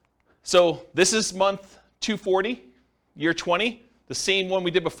 So this is month 240, year 20, the same one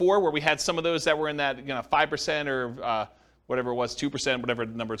we did before where we had some of those that were in that 5% or whatever it was, 2%, whatever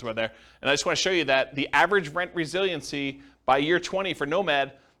the numbers were there. And I just want to show you that the average rent resiliency by year 20 for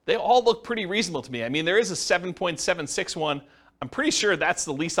Nomad, they all look pretty reasonable to me. I mean, there is a 7.76 one. I'm pretty sure that's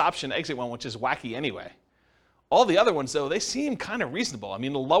the lease option exit one, which is wacky anyway. All the other ones, though, they seem kind of reasonable. I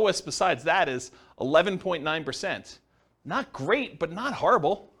mean, the lowest besides that is 11.9%. Not great, but not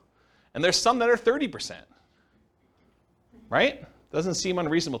horrible. And there's some that are 30%. Right? Doesn't seem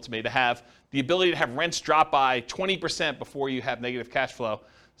unreasonable to me to have the ability to have rents drop by 20% before you have negative cash flow.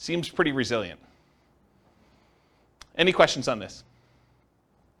 Seems pretty resilient. Any questions on this?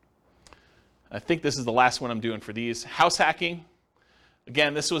 I think this is the last one I'm doing for these. House hacking.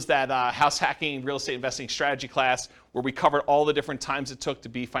 Again, this was that house hacking real estate investing strategy class where we covered all the different times it took to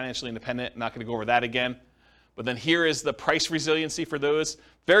be financially independent. I'm not going to go over that again. But then here is the price resiliency for those.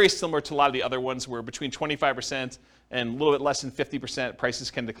 Very similar to a lot of the other ones where between 25% and a little bit less than 50% prices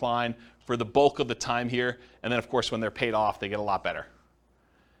can decline for the bulk of the time here. And then, of course, when they're paid off, they get a lot better.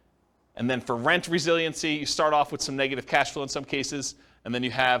 And then for rent resiliency, you start off with some negative cash flow in some cases, and then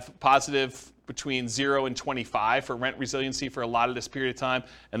you have positive between 0 and 25 for rent resiliency for a lot of this period of time,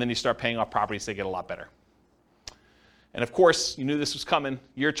 and then you start paying off properties, they get a lot better. And of course, you knew this was coming.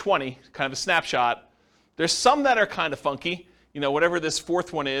 Year 20, kind of a snapshot. There's some that are kind of funky. Whatever this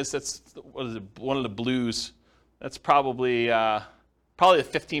fourth one is, that's one of the blues. That's probably a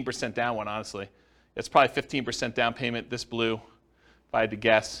 15% down one, honestly. It's probably 15% down payment, this blue, if I had to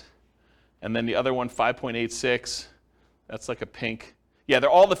guess. And then the other one, 5.86, that's like a pink. Yeah, they're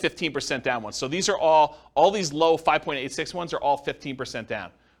all the 15% down ones. So these are all these low 5.86 ones are all 15% down,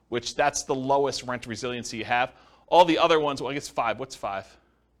 which that's the lowest rent resiliency you have. All the other ones, well, I guess 5. What's 5?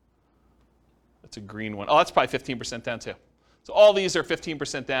 That's a green one. Oh, that's probably 15% down too. So all these are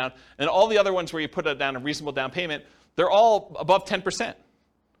 15% down. And all the other ones where you put it down a reasonable down payment, they're all above 10%,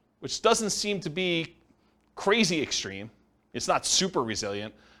 which doesn't seem to be crazy extreme. It's not super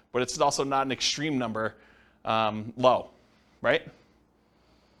resilient, but it's also not an extreme number low, right?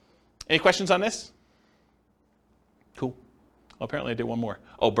 Any questions on this? Cool. Well, apparently I did one more.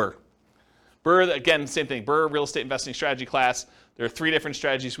 Oh, BRRRR. BRRRR, again, same thing. BRRRR, real estate investing strategy class. There are 3 different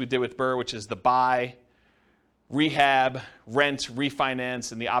strategies we did with BRRRR, which is the buy, rehab, rent,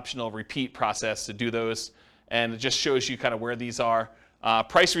 refinance, and the optional repeat process to do those. And it just shows you kind of where these are.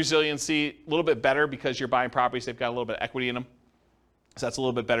 Price resiliency, a little bit better because you're buying properties. They've got a little bit of equity in them. So that's a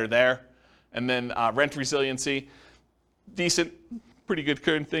little bit better there. And then rent resiliency, decent, pretty good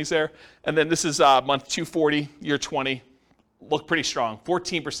current things there. And then this is month 240, year 20. Look pretty strong.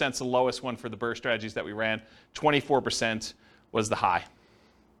 14% is the lowest one for the BRRRR strategies that we ran. 24% was the high.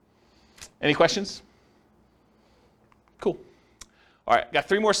 Any questions? Cool. All right, got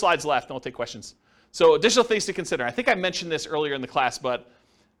 3 more slides left, and I'll take questions. So additional things to consider. I think I mentioned this earlier in the class, but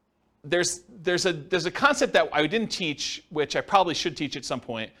there's a concept that I didn't teach, which I probably should teach at some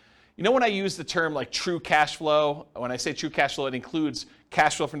point. You know when I use the term like true cash flow, when I say true cash flow, it includes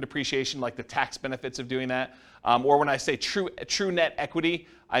cash flow from depreciation, like the tax benefits of doing that. Or when I say true net equity,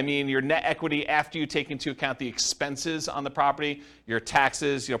 I mean your net equity after you take into account the expenses on the property, your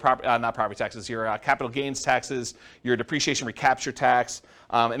taxes, not property taxes, your capital gains taxes, your depreciation recapture tax,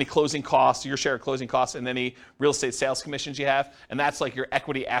 any closing costs, your share of closing costs, and any real estate sales commissions you have. And that's like your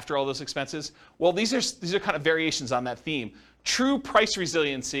equity after all those expenses. Well, these are kind of variations on that theme. True price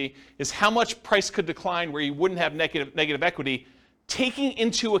resiliency is how much price could decline where you wouldn't have negative equity, taking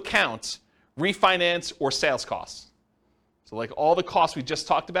into account refinance or sales costs. So like all the costs we just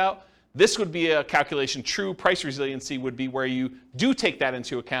talked about, this would be a calculation. True price resiliency would be where you do take that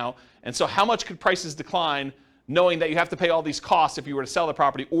into account. And so how much could prices decline knowing that you have to pay all these costs if you were to sell the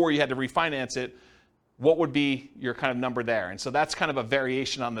property or you had to refinance it? What would be your kind of number there? And so that's kind of a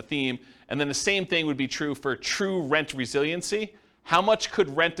variation on the theme. And then the same thing would be true for true rent resiliency. How much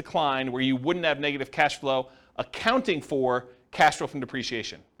could rent decline where you wouldn't have negative cash flow, accounting for cash flow from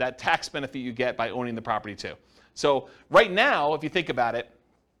depreciation, that tax benefit you get by owning the property too. So right now, if you think about it,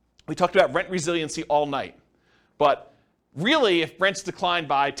 we talked about rent resiliency all night. But really, if rents decline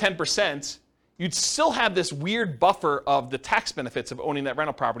by 10%, you'd still have this weird buffer of the tax benefits of owning that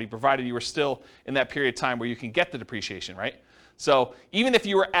rental property, provided you were still in that period of time where you can get the depreciation, right? So even if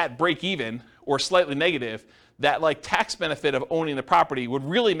you were at break even or slightly negative, that like tax benefit of owning the property would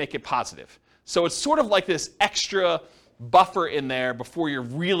really make it positive. So it's sort of like this extra buffer in there before you're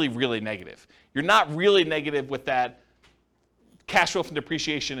really, really negative. You're not really negative with that cash flow from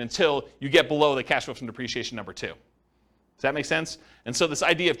depreciation until you get below the cash flow from depreciation number 2. Does that make sense? And so this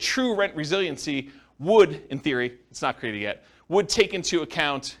idea of true rent resiliency would, in theory, it's not created yet, would take into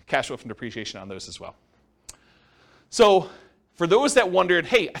account cash flow from depreciation on those as well. So for those that wondered,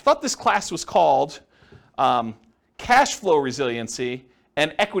 hey, I thought this class was called cash flow resiliency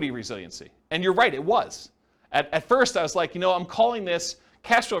and equity resiliency. And you're right, it was. At first, I was like, I'm calling this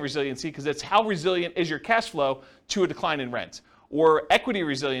cash flow resiliency because it's how resilient is your cash flow to a decline in rent. Or equity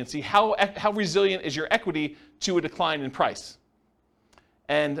resiliency, how resilient is your equity to a decline in price.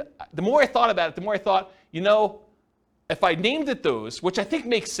 And the more I thought about it, the more I thought, if I named it those, which I think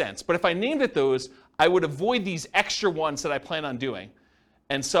makes sense, but if I named it those, I would avoid these extra ones that I plan on doing.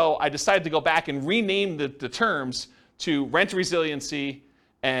 And so I decided to go back and rename the terms to rent resiliency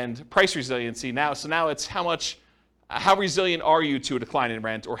and price resiliency now. So now it's how resilient are you to a decline in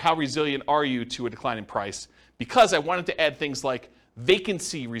rent, or how resilient are you to a decline in price? Because I wanted to add things like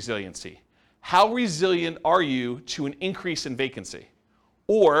vacancy resiliency. How resilient are you to an increase in vacancy?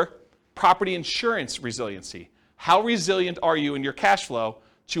 Or property insurance resiliency. How resilient are you in your cash flow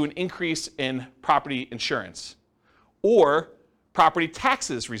to an increase in property insurance? Or property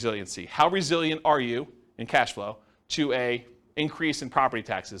taxes resiliency. How resilient are you in cash flow to a increase in property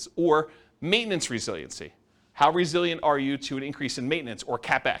taxes? Or maintenance resiliency. How resilient are you to an increase in maintenance or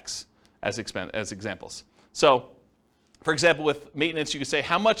CapEx as examples? So, for example, with maintenance, you could say,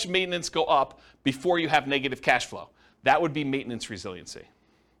 how much maintenance go up before you have negative cash flow? That would be maintenance resiliency.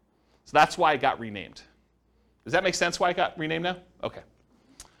 So that's why it got renamed. Does that make sense why it got renamed now? Okay.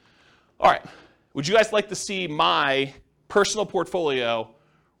 All right. Would you guys like to see my personal portfolio,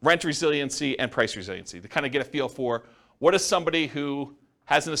 rent resiliency and price resiliency, to kind of get a feel for what is somebody who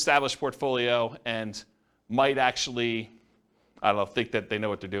has an established portfolio and might actually, think that they know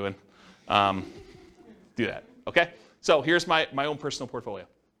what they're doing, do that, okay? So here's my own personal portfolio.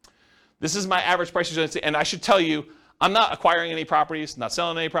 This is my average price resiliency, and I should tell you, I'm not acquiring any properties, not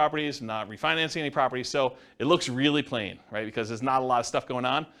selling any properties, not refinancing any properties, so it looks really plain, right? Because there's not a lot of stuff going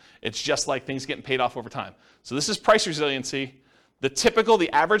on. It's just like things getting paid off over time. So this is price resiliency. The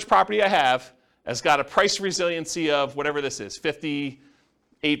average property I have has got a price resiliency of whatever this is, 58%,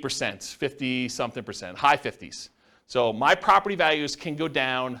 50-something percent, high 50s. So my property values can go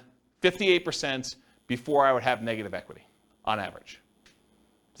down 58% before I would have negative equity on average.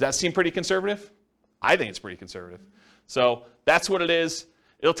 Does that seem pretty conservative? I think it's pretty conservative. So that's what it is.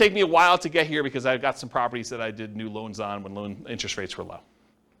 It'll take me a while to get here because I've got some properties that I did new loans on when loan interest rates were low.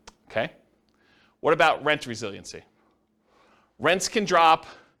 Okay? What about rent resiliency? Rents can drop,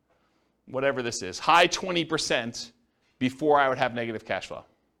 whatever this is, high 20% before I would have negative cash flow.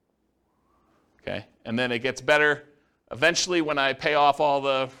 Okay? And then it gets better. Eventually, when I pay off all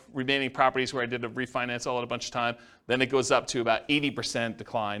the remaining properties where I did a refinance all at a bunch of time, then it goes up to about 80%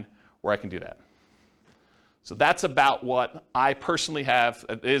 decline where I can do that. So that's about what I personally have,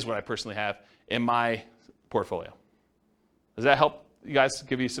 it is what I personally have in my portfolio. Does that help you guys,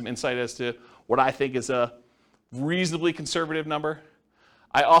 give you some insight as to what I think is a reasonably conservative number?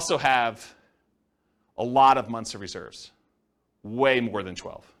 I also have a lot of months of reserves, way more than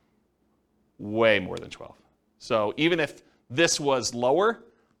 12. Way more than 12. So even if this was lower,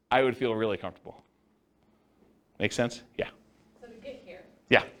 I would feel really comfortable. Make sense? Yeah. So to get here,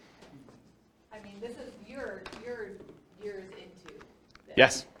 Yeah. I mean, this is your years into this.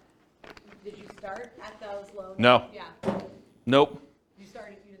 Yes. Did you start at those low? No. Yeah. Nope. You didn't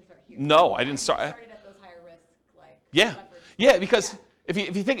start here. No, I didn't start. You started at those higher risk, like. Yeah. leverage. Yeah, because if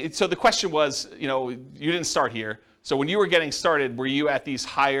you think, so the question was, you didn't start here. So when you were getting started, were you at these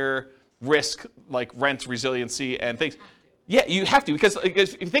higher risk, like rent resiliency and things? Yeah, you have to, because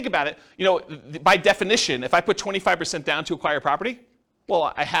if you think about it, by definition, if I put 25% down to acquire property,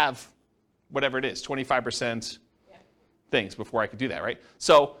 well, I have whatever it is, 25% things before I could do that, right?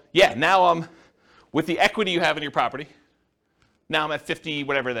 So yeah, now I'm, with the equity you have in your property, now I'm at 50,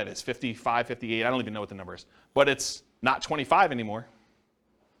 whatever that is, 55, 58, I don't even know what the number is, but it's not 25 anymore,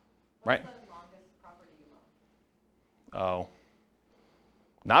 right? What's the longest property you own? Oh,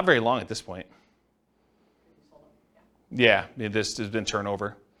 not very long at this point. You sold them, Yeah, there's been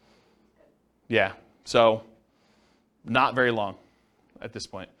turnover. Yeah, so not very long at this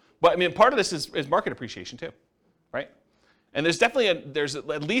point. But I mean, part of this is market appreciation too, right? And there's definitely there's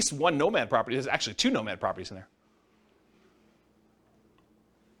at least one nomad property. There's actually 2 nomad properties in there.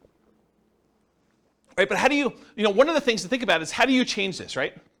 Right, but how do you, one of the things to think about is how do you change this,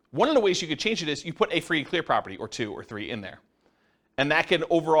 right? One of the ways you could change it is you put a free and clear property or 2 or 3 in there. And that can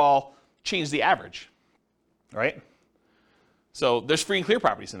overall change the average, right? So there's free and clear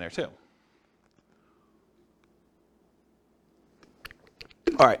properties in there too.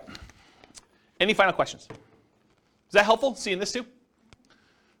 All right. Any final questions? Is that helpful, seeing this too?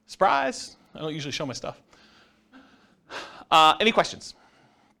 Surprise. I don't usually show my stuff. Any questions?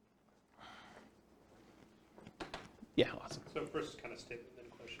 Yeah, awesome. So first kind of statement, then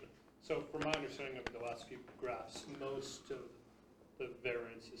question. So from my understanding of the last few graphs, most of the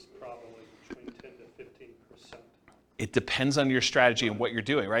variance is probably between 10 to 15%. It depends on your strategy and what you're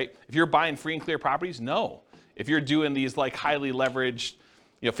doing, right? If you're buying free and clear properties, no. If you're doing these like highly leveraged,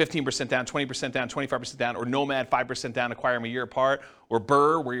 15% down, 20% down, 25% down, or Nomad 5% down, acquire them a year apart, or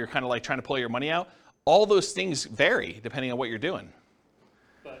Burr, where you're kind of like trying to pull your money out, all those things vary depending on what you're doing.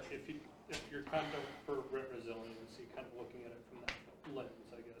 But if you're kind of for rent resiliency, kind of looking at it from that lens,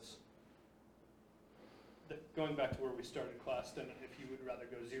 I guess. Going back to where we started class, then if you would rather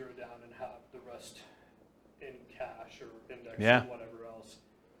go 0 down and have the rest in cash or index or whatever else.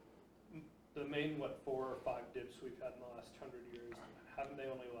 The main, 4 or 5 dips we've had in the last 100 years, haven't they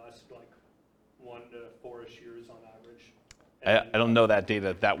only lasted like 1 to 4-ish years on average? I don't know that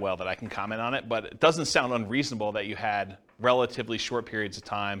data that well that I can comment on it, but it doesn't sound unreasonable that you had relatively short periods of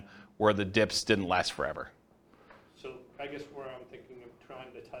time where the dips didn't last forever. So I guess where I'm thinking of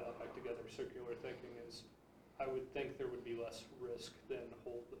trying to tie that back together, circular thinking, is I would think there would be less risk than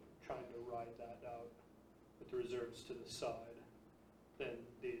trying to ride that out with the reserves to the side than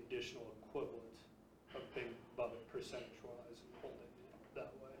the additional equivalent of being above it percentage-wise and holding it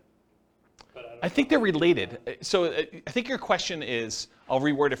that way. But I think they're related. So I think your question is, I'll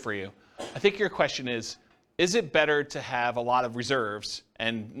reword it for you. I think your question is it better to have a lot of reserves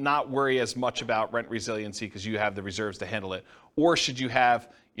and not worry as much about rent resiliency because you have the reserves to handle it? Or should you have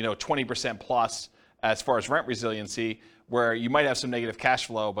 20% plus as far as rent resiliency where you might have some negative cash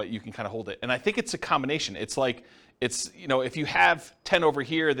flow, but you can kind of hold it? And I think it's a combination. It's like, if you have 10 over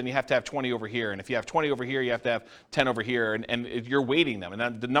here, then you have to have 20 over here. And if you have 20 over here, you have to have 10 over here. And you're weighting them.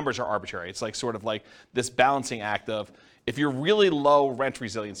 And the numbers are arbitrary. It's like sort of like this balancing act of, if you're really low rent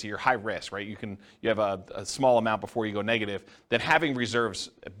resiliency, you're high risk, right? You have a small amount before you go negative. Then having reserves,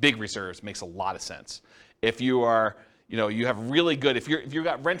 big reserves, makes a lot of sense. If you are, you have really good, if you've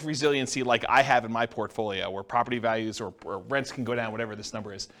got rent resiliency like I have in my portfolio, where property values or rents can go down, whatever this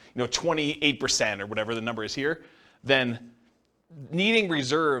number is, 28% or whatever the number is here, then needing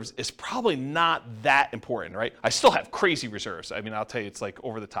reserves is probably not that important, right? I still have crazy reserves. I mean, I'll tell you, it's like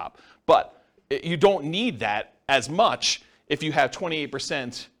over the top. But you don't need that as much if you have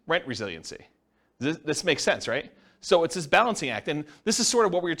 28% rent resiliency. This makes sense, right? So it's this balancing act. And this is sort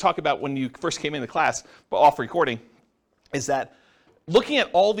of what we were talking about when you first came into class, but off recording, is that looking at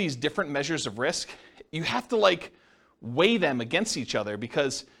all these different measures of risk, you have to like weigh them against each other,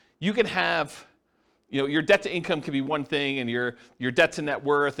 because you can have, your debt to income can be one thing, and your debt to net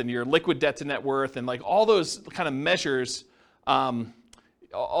worth, and your liquid debt to net worth, and like all those kind of measures, debt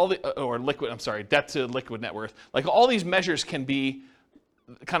to liquid net worth, like all these measures can be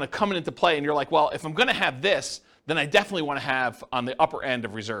kind of coming into play, and you're like, well, if I'm going to have this, then I definitely want to have on the upper end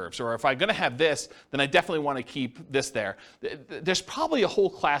of reserves. Or if I'm going to have this, then I definitely want to keep this there. There's probably a whole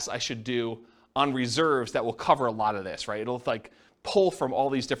class I should do on reserves that will cover a lot of this, right? It'll like pull from all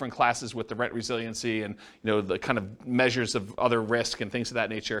these different classes with the rent resiliency and the kind of measures of other risk and things of that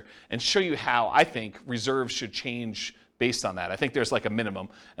nature, and show you how I think reserves should change based on that. I think there's like a minimum,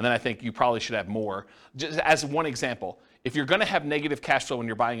 and then I think you probably should have more. Just as one example, if you're going to have negative cash flow when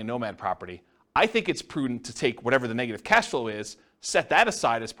you're buying a nomad property, I think it's prudent to take whatever the negative cash flow is, set that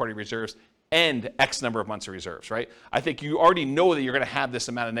aside as part of your reserves, and X number of months of reserves, right? I think you already know that you're going to have this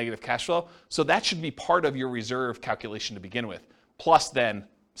amount of negative cash flow, so that should be part of your reserve calculation to begin with, plus then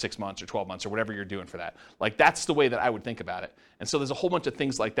 6 months or 12 months or whatever you're doing for that. Like, that's the way that I would think about it. And so there's a whole bunch of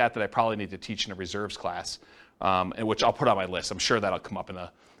things like that that I probably need to teach in a reserves class, and which I'll put on my list. I'm sure that'll come up in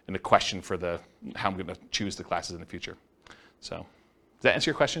a question for how I'm going to choose the classes in the future. So, does that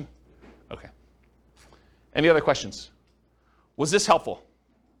answer your question? Okay. Any other questions? Was this helpful?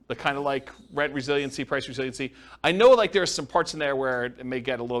 The kind of like rent resiliency, price resiliency. I know like there's some parts in there where it may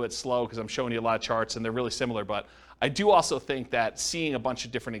get a little bit slow because I'm showing you a lot of charts and they're really similar, but I do also think that seeing a bunch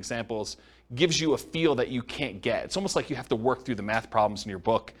of different examples gives you a feel that you can't get. It's almost like you have to work through the math problems in your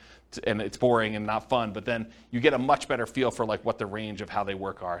book, and it's boring and not fun, but then you get a much better feel for like what the range of how they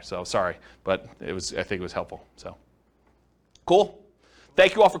work are. So sorry, but I think it was helpful. So cool.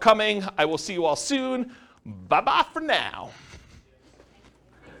 Thank you all for coming. I will see you all soon. Bye-bye for now.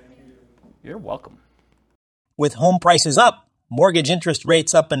 You're welcome. With home prices up, mortgage interest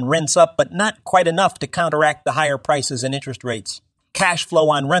rates up, and rents up, but not quite enough to counteract the higher prices and interest rates. Cash flow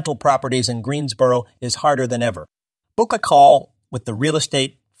on rental properties in Greensboro is harder than ever. Book a call with the Real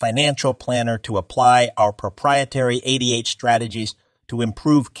Estate Financial Planner to apply our proprietary 88 strategies to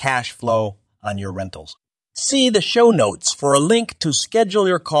improve cash flow on your rentals. See the show notes for a link to schedule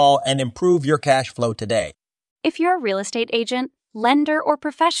your call and improve your cash flow today. If you're a real estate agent, lender, or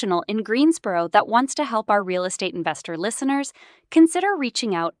professional in Greensboro that wants to help our real estate investor listeners, consider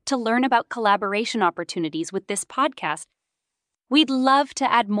reaching out to learn about collaboration opportunities with this podcast. We'd love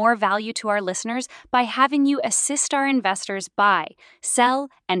to add more value to our listeners by having you assist our investors buy, sell,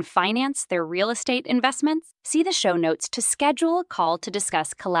 and finance their real estate investments. See the show notes to schedule a call to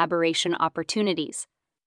discuss collaboration opportunities.